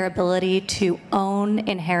restricting their ability to own,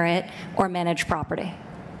 inherit, or manage property.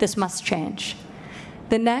 This must change.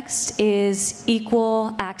 The next is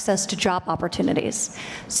equal access to job opportunities.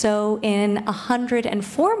 So in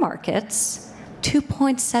 104 markets,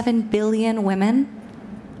 2.7 billion women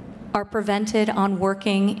are prevented on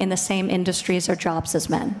working in the same industries or jobs as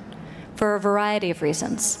men for a variety of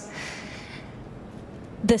reasons.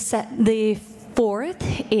 The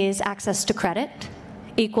fourth is access to credit,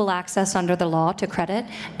 equal access under the law to credit.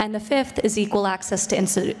 And the fifth is equal access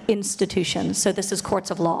to institutions. So this is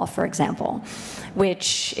courts of law, for example,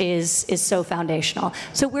 which is so foundational.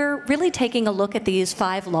 So we're really taking a look at these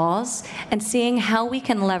 5 laws and seeing how we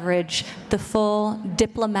can leverage the full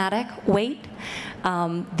diplomatic weight,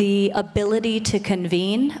 the ability to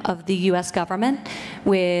convene of the US government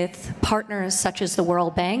with partners such as the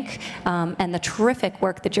World Bank, and the terrific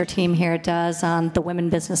work that your team here does on the Women,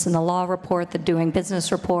 Business, and the Law report, the Doing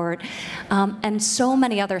Business report, and so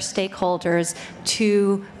many other stakeholders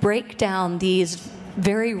to break down these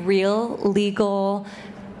very real legal,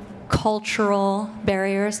 cultural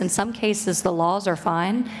barriers. In some cases, the laws are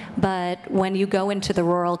fine, but when you go into the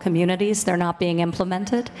rural communities, they're not being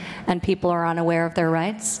implemented, and people are unaware of their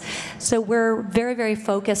rights. So we're very, very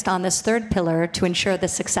focused on this third pillar to ensure the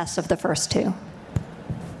success of the first 2.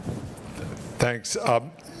 Thanks.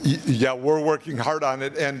 Yeah, we're working hard on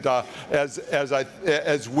it, and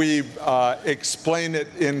as we explain it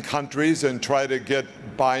in countries and try to get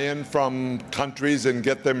buy-in from countries and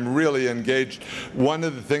get them really engaged. One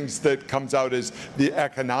of the things that comes out is the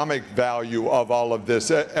economic value of all of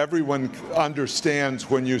this. Everyone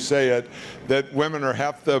understands when you say it that women are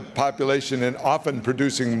half the population and often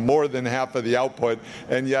producing more than half of the output,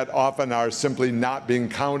 and yet often are simply not being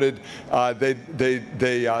counted. They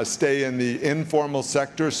stay in the informal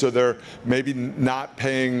sector, so they're maybe not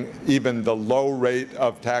paying even the low rate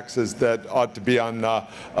of taxes that ought to be on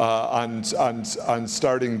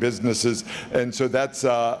starting businesses, and so that's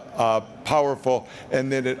powerful.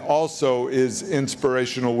 And then it also is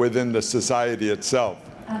inspirational within the society itself.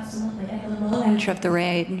 Absolutely. At the low end of the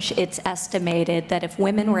range, it's estimated that if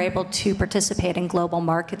women were able to participate in global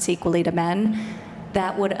markets equally to men,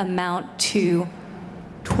 that would amount to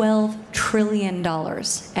 $12 trillion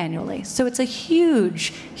annually. So it's a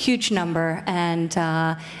huge, huge number, and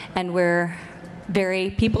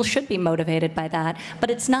people should be motivated by that. But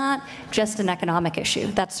it's not just an economic issue.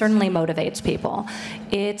 That certainly motivates people.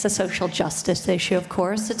 It's a social justice issue, of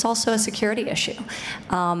course. It's also a security issue.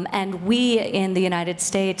 And we in the United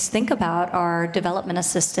States think about our development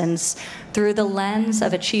assistance through the lens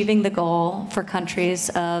of achieving the goal for countries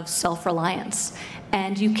of self-reliance.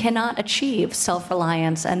 And you cannot achieve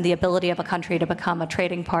self-reliance and the ability of a country to become a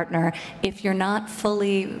trading partner if you're not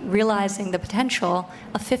fully realizing the potential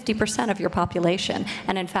of 50% of your population,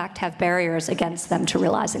 and in fact have barriers against them to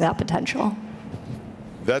realizing that potential.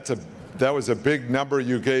 That was a big number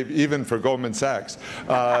you gave even for Goldman Sachs.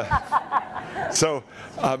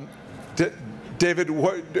 David,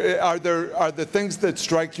 are there things that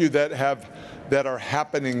strike you that are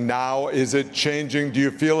happening now? Is it changing? Do you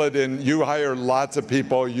feel it you hire lots of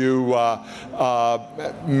people, you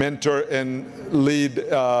mentor and lead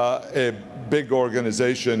a big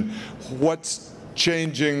organization. What's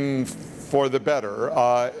changing for the better?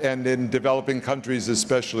 And in developing countries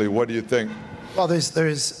especially, what do you think? Well,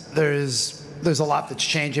 there's a lot that's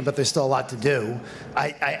changing, but there's still a lot to do.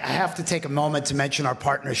 I have to take a moment to mention our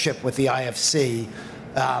partnership with the IFC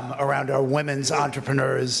around our Women's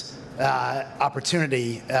Entrepreneurs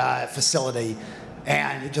Opportunity Facility.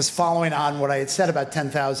 And just following on what I had said about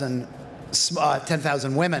 10,000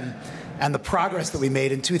 women and the progress that we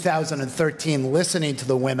made in 2013, listening to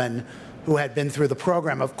the women who had been through the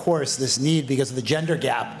program, of course, this need because of the gender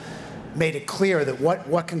gap made it clear that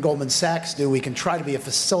what can Goldman Sachs do? We can try to be a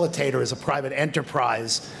facilitator as a private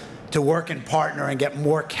enterprise to work and partner and get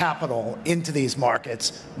more capital into these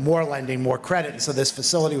markets, more lending, more credit. And so this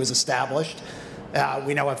facility was established.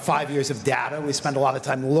 We now have 5 years of data. We spend a lot of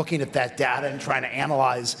time looking at that data and trying to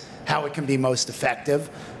analyze how it can be most effective.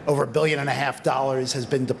 Over $1.5 billion has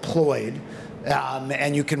been deployed.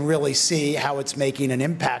 And you can really see how it's making an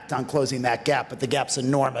impact on closing that gap. But the gap's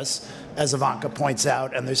enormous, as Ivanka points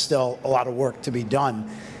out, and there's still a lot of work to be done.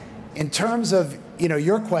 In terms of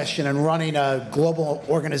your question and running a global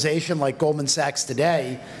organization like Goldman Sachs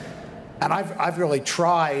today, and I've really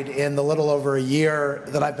tried in the little over a year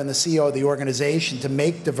that I've been the CEO of the organization to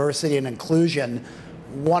make diversity and inclusion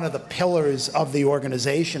one of the pillars of the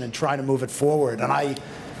organization and trying to move it forward. And I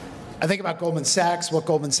think about Goldman Sachs, what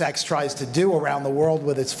Goldman Sachs tries to do around the world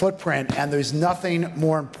with its footprint, and there's nothing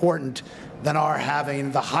more important than our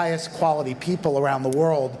having the highest quality people around the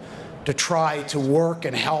world to try to work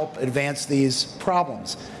and help advance these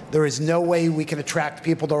problems. There is no way we can attract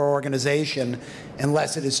people to our organization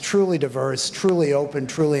unless it is truly diverse, truly open,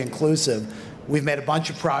 truly inclusive. We've made a bunch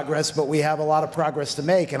of progress, but we have a lot of progress to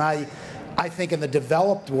make. And I think in the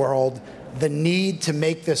developed world, the need to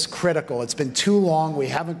make this critical. It's been too long. We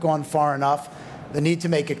haven't gone far enough. The need to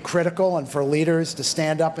make it critical and for leaders to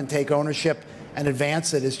stand up and take ownership and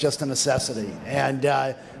advance it is just a necessity. And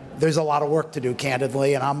there's a lot of work to do,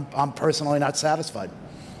 candidly, and I'm personally not satisfied.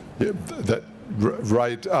 Yeah,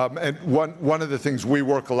 right. And one of the things we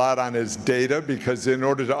work a lot on is data, because in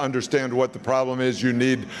order to understand what the problem is, you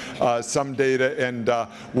need some data. And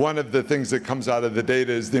one of the things that comes out of the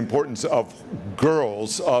data is the importance of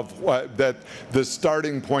girls, that the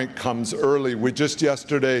starting point comes early. We just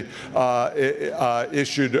yesterday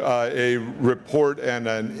issued a report and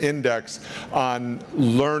an index on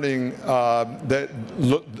learning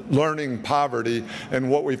learning poverty. And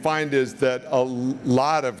what we find is that a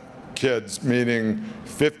lot of kids, meaning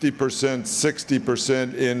 50%,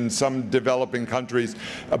 60% in some developing countries,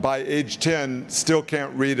 by age 10 still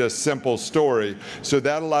can't read a simple story. So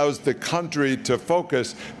that allows the country to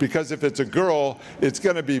focus, because if it's a girl, it's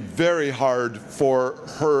going to be very hard for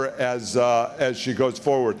her as she goes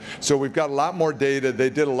forward. So we've got a lot more data. They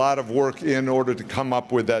did a lot of work in order to come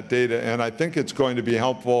up with that data, and I think it's going to be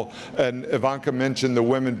helpful. And Ivanka mentioned the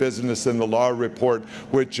Women, Business, and the Law report,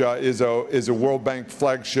 which is a World Bank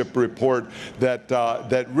flagship report report that,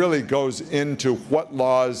 that really goes into what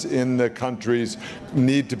laws in the countries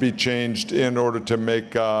need to be changed in order to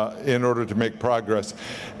make progress.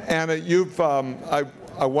 Anna, you've, I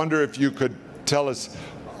wonder if you could tell us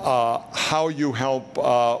how you help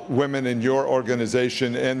women in your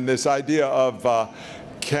organization, and this idea of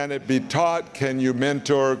can it be taught, can you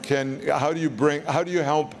mentor, how do you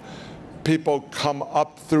help people come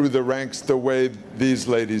up through the ranks the way these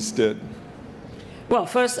ladies did? Well,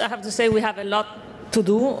 first I have to say we have a lot to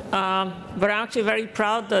do, but I'm actually very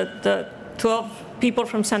proud that the 12 people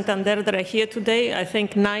from Santander that are here today, I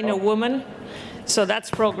think 9 are women, so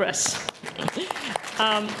that's progress.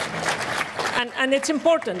 And it's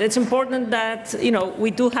important. It's important that, you know,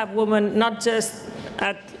 we do have women not just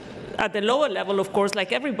at the lower level, of course,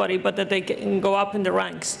 like everybody, but that they can go up in the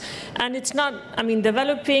ranks. And it's not, I mean,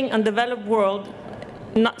 developing and developed world,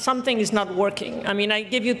 something is not working. I mean, I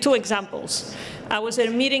give you 2 examples. I was at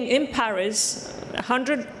a meeting in Paris,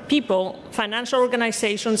 100 people, financial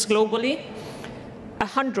organizations globally,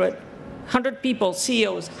 100 people,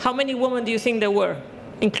 CEOs. How many women do you think there were,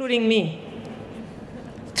 including me?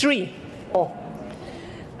 3. Oh.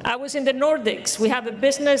 I was in the Nordics. We have a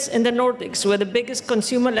business in the Nordics. We're the biggest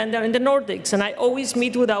consumer lender in the Nordics, and I always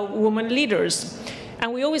meet with our women leaders.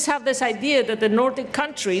 And we always have this idea that the Nordic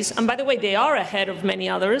countries, and by the way, they are ahead of many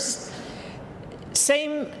others,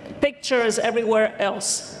 same picture as everywhere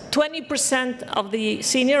else. 20% of the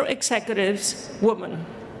senior executives, women,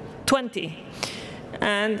 20.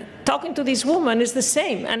 And talking to these women is the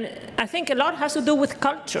same. And I think a lot has to do with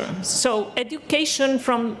culture. So education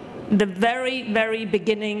from the very, very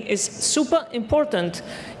beginning is super important,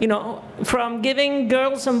 you know, from giving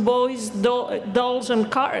girls and boys dolls and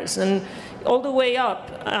cars and all the way up.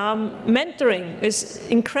 Mentoring is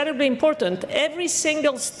incredibly important. Every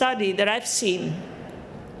single study that I've seen,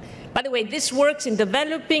 by the way, this works in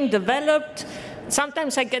developed.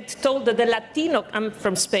 Sometimes I get told that the Latino, I'm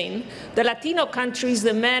from Spain, the Latino countries,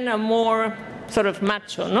 the men are more sort of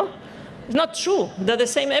macho, no? It's not true. They're the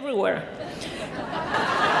same everywhere.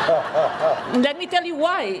 Let me tell you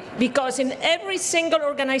why. Because in every single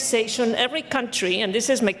organization, every country, and this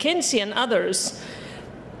is McKinsey and others,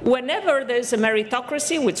 whenever there's a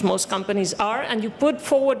meritocracy, which most companies are, and you put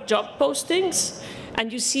forward job postings,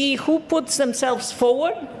 and you see who puts themselves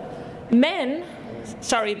forward, men,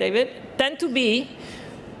 sorry, David, tend to be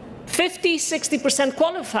 50, 60%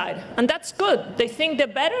 qualified, and that's good. They think they're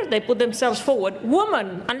better, they put themselves forward.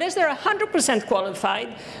 Women, unless they're 100%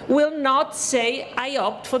 qualified, will not say, I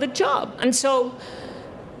opt for the job. And so,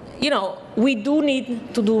 you know, we do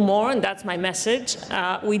need to do more, and that's my message.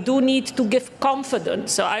 We do need to give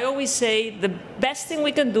confidence. So I always say the best thing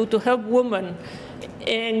we can do to help women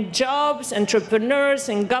in jobs, entrepreneurs,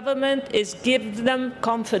 in government, is give them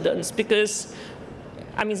confidence. Because,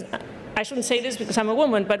 I mean, I shouldn't say this because I'm a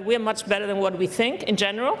woman, but we're much better than what we think in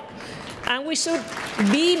general. And we should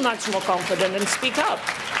be much more confident and speak up.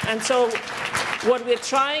 And so what we're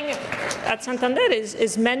trying at Santander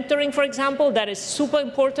is mentoring, for example. That is super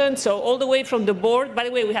important. So all the way from the board. By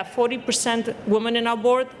the way, we have 40% women in our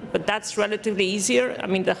board, but that's relatively easier. I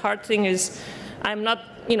mean, the hard thing is I'm not,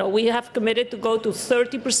 you know, we have committed to go to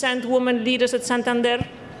 30% women leaders at Santander.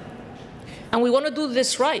 And we want to do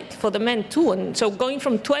this right for the men, too. And so going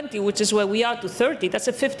from 20, which is where we are, to 30, that's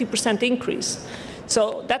a 50% increase.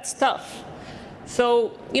 So that's tough.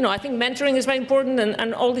 So, you know, I think mentoring is very important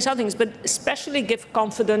and all these other things, but especially give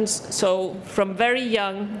confidence. So from very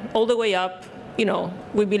young all the way up, you know,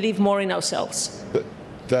 we believe more in ourselves.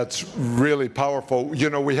 That's really powerful. You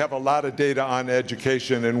know, we have a lot of data on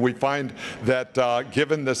education, and we find that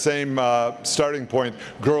given the same starting point,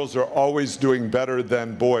 girls are always doing better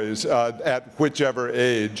than boys at whichever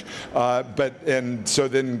age. So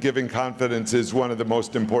then giving confidence is one of the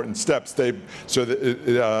most important steps.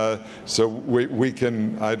 So we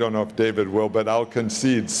can, I don't know if David will, but I'll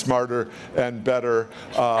concede smarter and better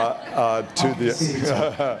to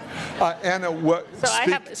the. Anna, what?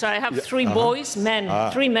 So I have 3 boys, men.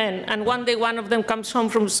 3 men, and one day one of them comes home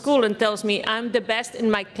from school and tells me, I'm the best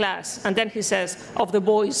in my class. And then he says, of the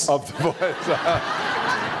boys. Of the boys.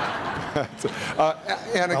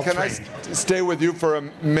 Anna, can I stay with you for a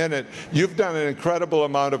minute? You've done an incredible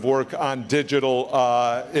amount of work on digital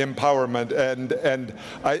empowerment, and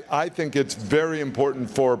I think it's very important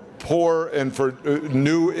for poor and for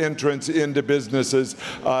new entrants into businesses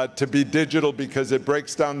to be digital because it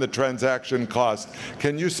breaks down the transaction cost.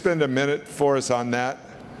 Can you spend a minute for us on that?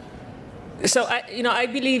 So, I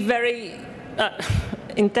believe very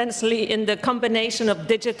intensely in the combination of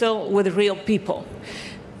digital with real people.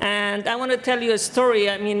 And I want to tell you a story.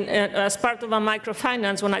 I mean, as part of our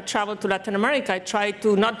microfinance, when I traveled to Latin America, I tried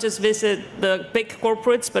to not just visit the big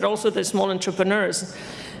corporates, but also the small entrepreneurs.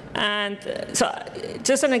 And so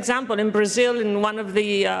just an example, in Brazil, in one of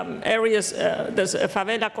the areas, there's a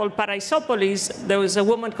favela called Paraisópolis. There was a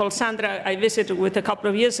woman called Sandra I visited with a couple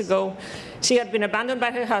of years ago. She had been abandoned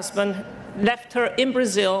by her husband, left her in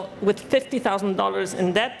Brazil with $50,000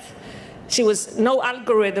 in debt. No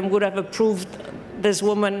algorithm would have approved this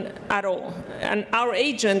woman at all. And our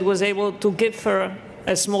agent was able to give her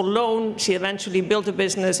a small loan. She eventually built a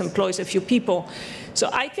business, employs a few people. So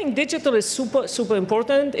I think digital is super, super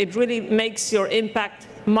important. It really makes your impact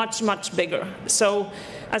much, much bigger. So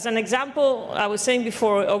as an example, I was saying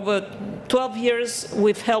before, over 12 years,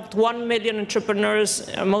 we've helped 1 million entrepreneurs,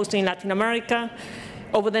 mostly in Latin America.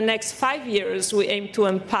 Over the next 5 years, we aim to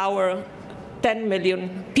empower 10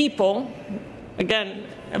 million people. Again,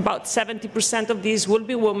 about 70% of these will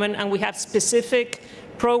be women, and we have specific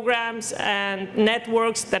programs and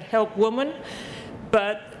networks that help women.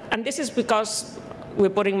 And this is because we're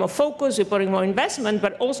putting more focus, we're putting more investment,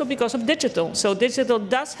 but also because of digital. So digital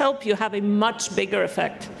does help you have a much bigger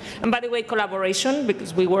effect. And by the way, collaboration,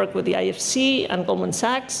 because we work with the IFC and Goldman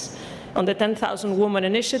Sachs on the 10,000 Women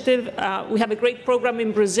Initiative. We have a great program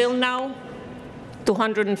in Brazil now,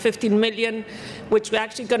 215 million, which we're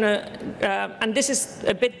actually going to, and this is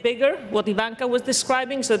a bit bigger, what Ivanka was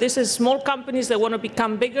describing. So this is small companies that want to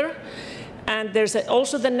become bigger. And there's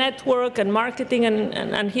also the network and marketing,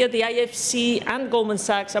 and here the IFC and Goldman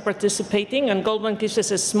Sachs are participating, and Goldman gives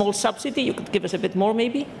us a small subsidy. You could give us a bit more,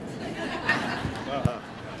 maybe?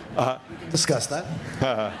 Discuss that.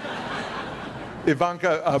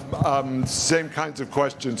 Ivanka, same kinds of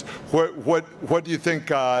questions. What do you think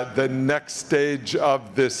the next stage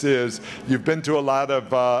of this is? You've been to a lot of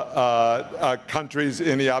countries.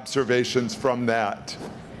 Any observations from that?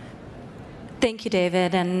 Thank you,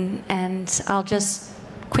 David, and I'll just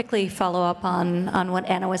quickly follow up on what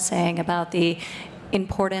Anna was saying about the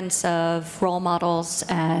importance of role models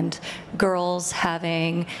and girls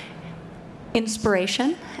having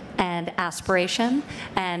inspiration and aspiration,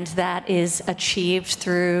 and that is achieved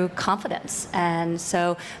through confidence. And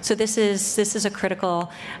so this is a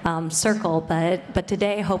critical circle. But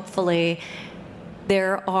today, hopefully,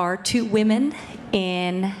 there are 2 women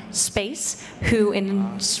in space who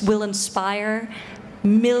will inspire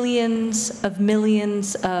millions of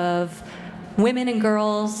women and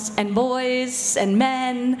girls and boys and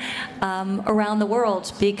men around the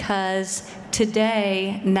world, because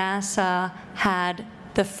today NASA had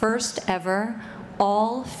the first ever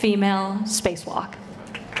all-female spacewalk.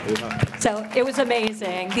 So it was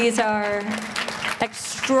amazing. These are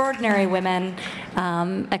extraordinary women,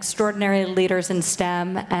 extraordinary leaders in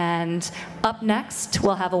STEM, and up next,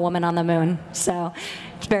 we'll have a woman on the moon. So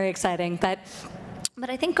it's very exciting. But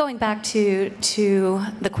I think going back to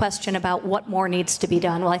the question about what more needs to be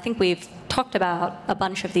done, well, I think we've talked about a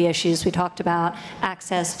bunch of the issues. We talked about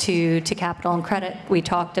access to capital and credit. We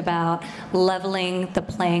talked about leveling the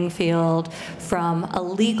playing field from a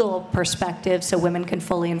legal perspective so women can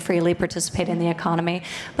fully and freely participate in the economy.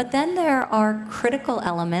 But then there are critical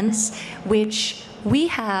elements which we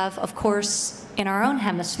have, of course, in our own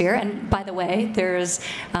hemisphere. And by the way, there's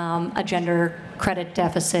a gender credit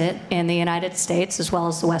deficit in the United States as well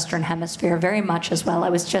as the Western Hemisphere, very much as well. I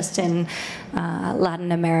was just in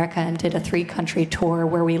Latin America and did a 3-country tour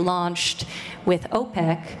where we launched with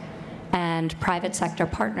OPEC and private sector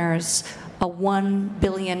partners a $1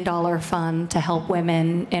 billion fund to help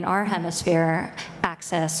women in our hemisphere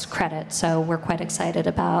access credit. So we're quite excited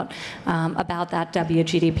about that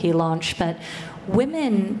WGDP launch. But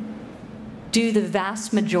women do the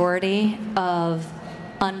vast majority of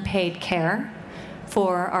unpaid care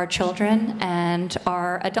for our children and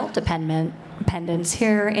our adult dependents.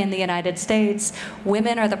 Here in the United States,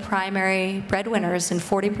 women are the primary breadwinners in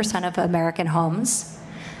 40% of American homes,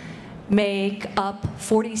 make up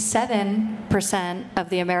 47% of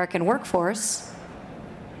the American workforce,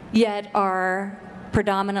 yet are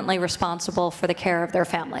predominantly responsible for the care of their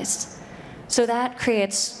families. So that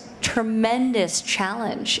creates tremendous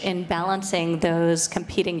challenge in balancing those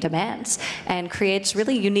competing demands and creates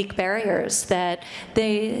really unique barriers that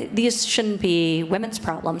these shouldn't be women's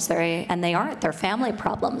problems, and they aren't, they're family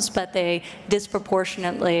problems, but they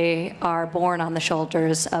disproportionately are borne on the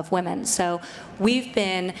shoulders of women. So we've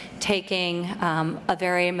been taking a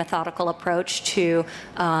very methodical approach to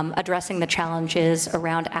addressing the challenges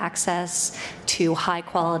around access to high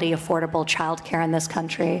quality, affordable childcare in this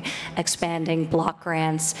country, expanding block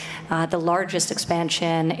grants, the largest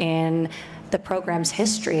expansion in the program's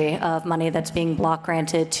history of money that's being block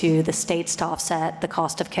granted to the states to offset the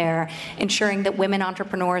cost of care, ensuring that women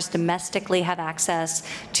entrepreneurs domestically have access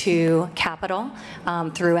to capital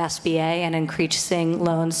through SBA and increasing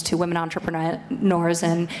loans to women entrepreneurs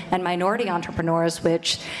and minority entrepreneurs,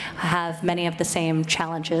 which have many of the same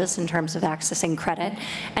challenges in terms of accessing credit,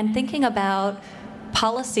 and thinking about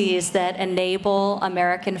policies that enable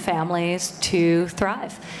American families to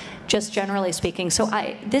thrive, just generally speaking. So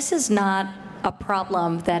this is not a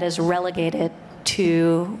problem that is relegated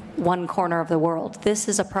to one corner of the world. This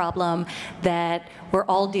is a problem that we're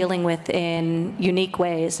all dealing with in unique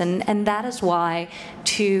ways. And that is why,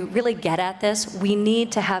 to really get at this, we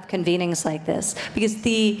need to have convenings like this, because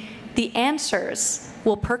the answers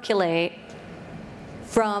will percolate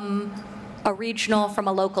from a regional, from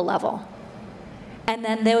a local level. And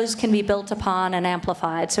then those can be built upon and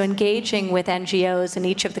amplified. So engaging with NGOs in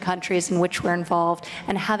each of the countries in which we're involved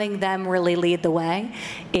and having them really lead the way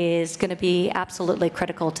is going to be absolutely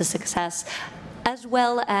critical to success, as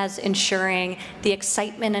well as ensuring the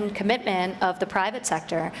excitement and commitment of the private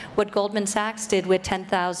sector. What Goldman Sachs did with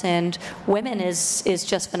 10,000 women is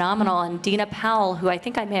just phenomenal. And Dina Powell, who I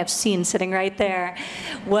think I may have seen sitting right there,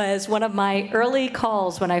 was one of my early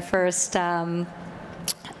calls when I first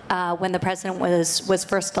when the president was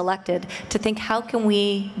first elected, to think, how can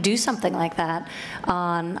we do something like that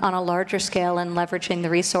on a larger scale and leveraging the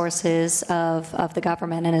resources of the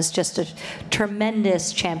government, and is just a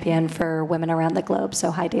tremendous champion for women around the globe.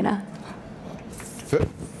 So hi, Dina.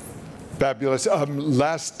 Fabulous. They're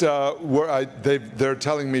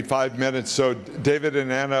telling me 5 minutes. So David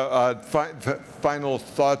and Anna, final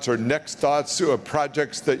thoughts or next thoughts,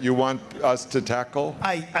 projects that you want us to tackle?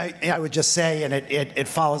 I would just say, and it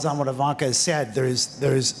follows on what Ivanka has said,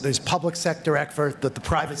 there's public sector effort that the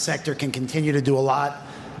private sector can continue to do a lot.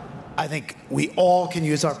 I think we all can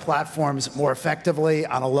use our platforms more effectively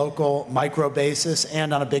on a local micro basis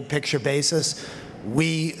and on a big picture basis.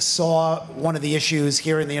 We saw one of the issues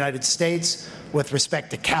here in the United States with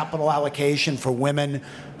respect to capital allocation for women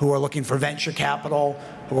who are looking for venture capital,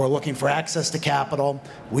 who are looking for access to capital.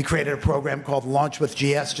 We created a program called Launch with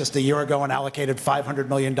GS just a year ago and allocated $500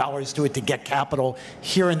 million to it to get capital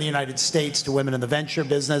here in the United States to women in the venture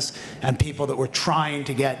business and people that were trying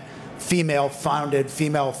to get female-funded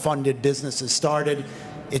businesses started.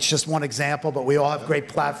 It's just one example, but we all have great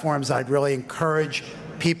platforms. I'd really encourage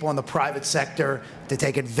people in the private sector to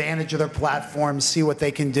take advantage of their platforms, see what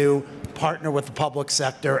they can do, partner with the public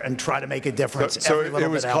sector, and try to make a difference. So it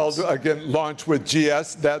was called, again, Launch with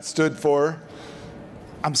GS. That stood for?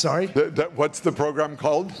 I'm sorry? What's the program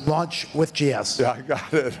called? Launch with GS. Yeah, I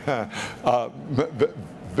got it.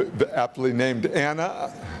 Aptly named.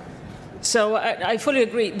 Anna? So I fully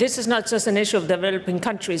agree. This is not just an issue of developing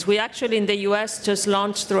countries. We actually, in the US, just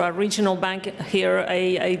launched through our regional bank here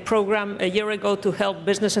a program a year ago to help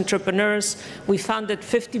business entrepreneurs. We funded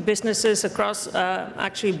 50 businesses across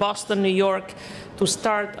actually Boston, New York, to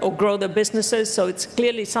start or grow their businesses. So it's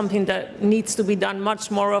clearly something that needs to be done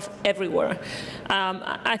much more of everywhere.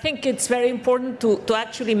 I think it's very important to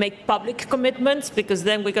actually make public commitments, because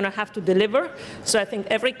then we're going to have to deliver. So I think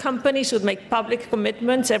every company should make public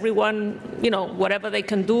commitments, everyone, whatever they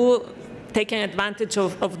can do, taking advantage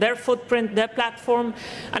of their footprint, their platform.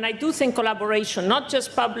 And I do think collaboration, not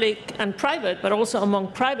just public and private, but also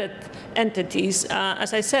among private entities.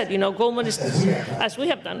 As I said, Goldman is, as we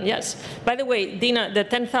have done, yes. By the way, Dina, the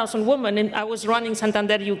 10,000 women, I was running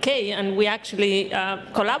Santander UK, and we actually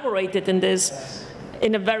collaborated in this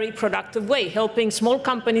in a very productive way, helping small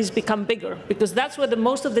companies become bigger, because that's where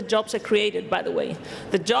most of the jobs are created, by the way.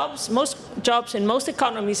 Most jobs in most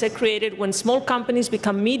economies are created when small companies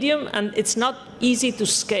become medium, and it's not easy to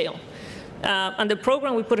scale. And the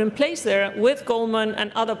program we put in place there with Goldman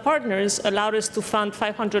and other partners allowed us to fund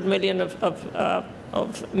 500 million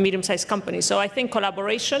of medium-sized companies. So I think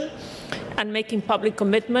collaboration and making public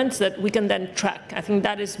commitments that we can then track, I think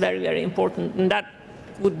that is very, very important, and that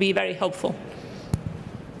would be very helpful.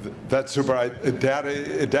 That's super.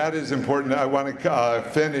 Data is important. I want to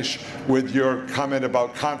finish with your comment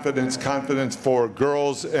about confidence for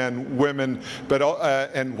girls and women. But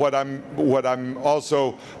and what I'm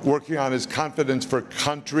also working on is confidence for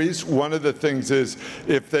countries. One of the things is,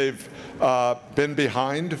 if they've been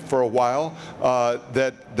behind for a while,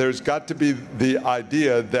 that there's got to be the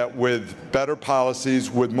idea that with better policies,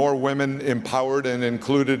 with more women empowered and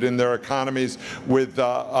included in their economies, with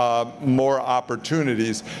more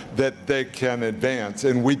opportunities, that they can advance.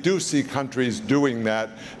 And we do see countries doing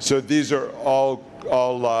that. So these are all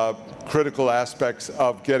critical aspects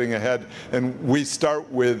of getting ahead. And we start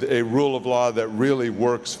with a rule of law that really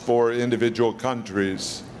works for individual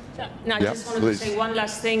countries. No, I just wanted to say one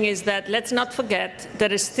last thing is that let's not forget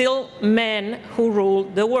there is still men who rule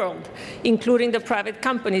the world, including the private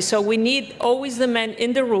companies. So we need always the men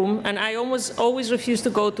in the room, and I always refuse to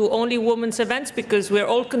go to only women's events because we're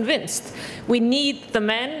all convinced. We need the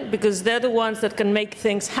men because they're the ones that can make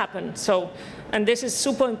things happen. So, and this is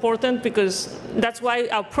super important because that's why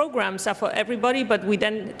our programs are for everybody, but we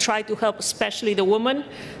then try to help especially the women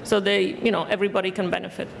so they, everybody can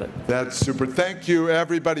benefit. But. That's super. Thank you,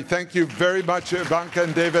 everybody. Thank you very much, Ivanka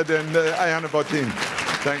and David and Ayana Botin.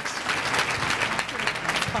 Thanks.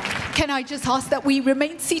 Can I just ask that we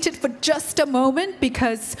remain seated for just a moment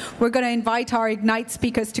because we're going to invite our Ignite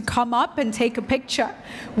speakers to come up and take a picture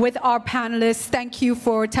with our panelists. Thank you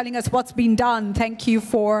for telling us what's been done. Thank you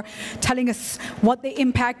for telling us what the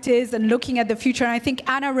impact is and looking at the future. And I think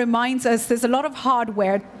Anna reminds us there's a lot of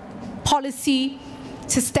hardware, policy,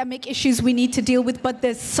 systemic issues we need to deal with, but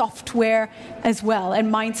there's software as well,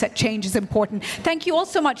 and mindset change is important. Thank you all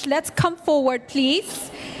so much. Let's come forward, please,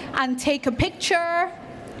 and take a picture.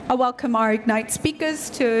 I welcome our Ignite speakers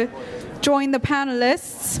to join the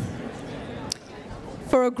panelists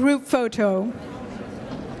for a group photo.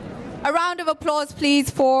 A round of applause, please,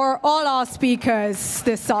 for all our speakers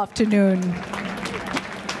this afternoon.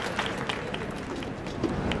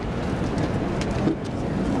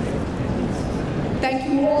 Thank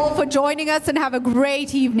you all for joining us and have a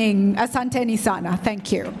great evening. Asante Nisana.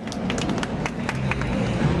 Thank you.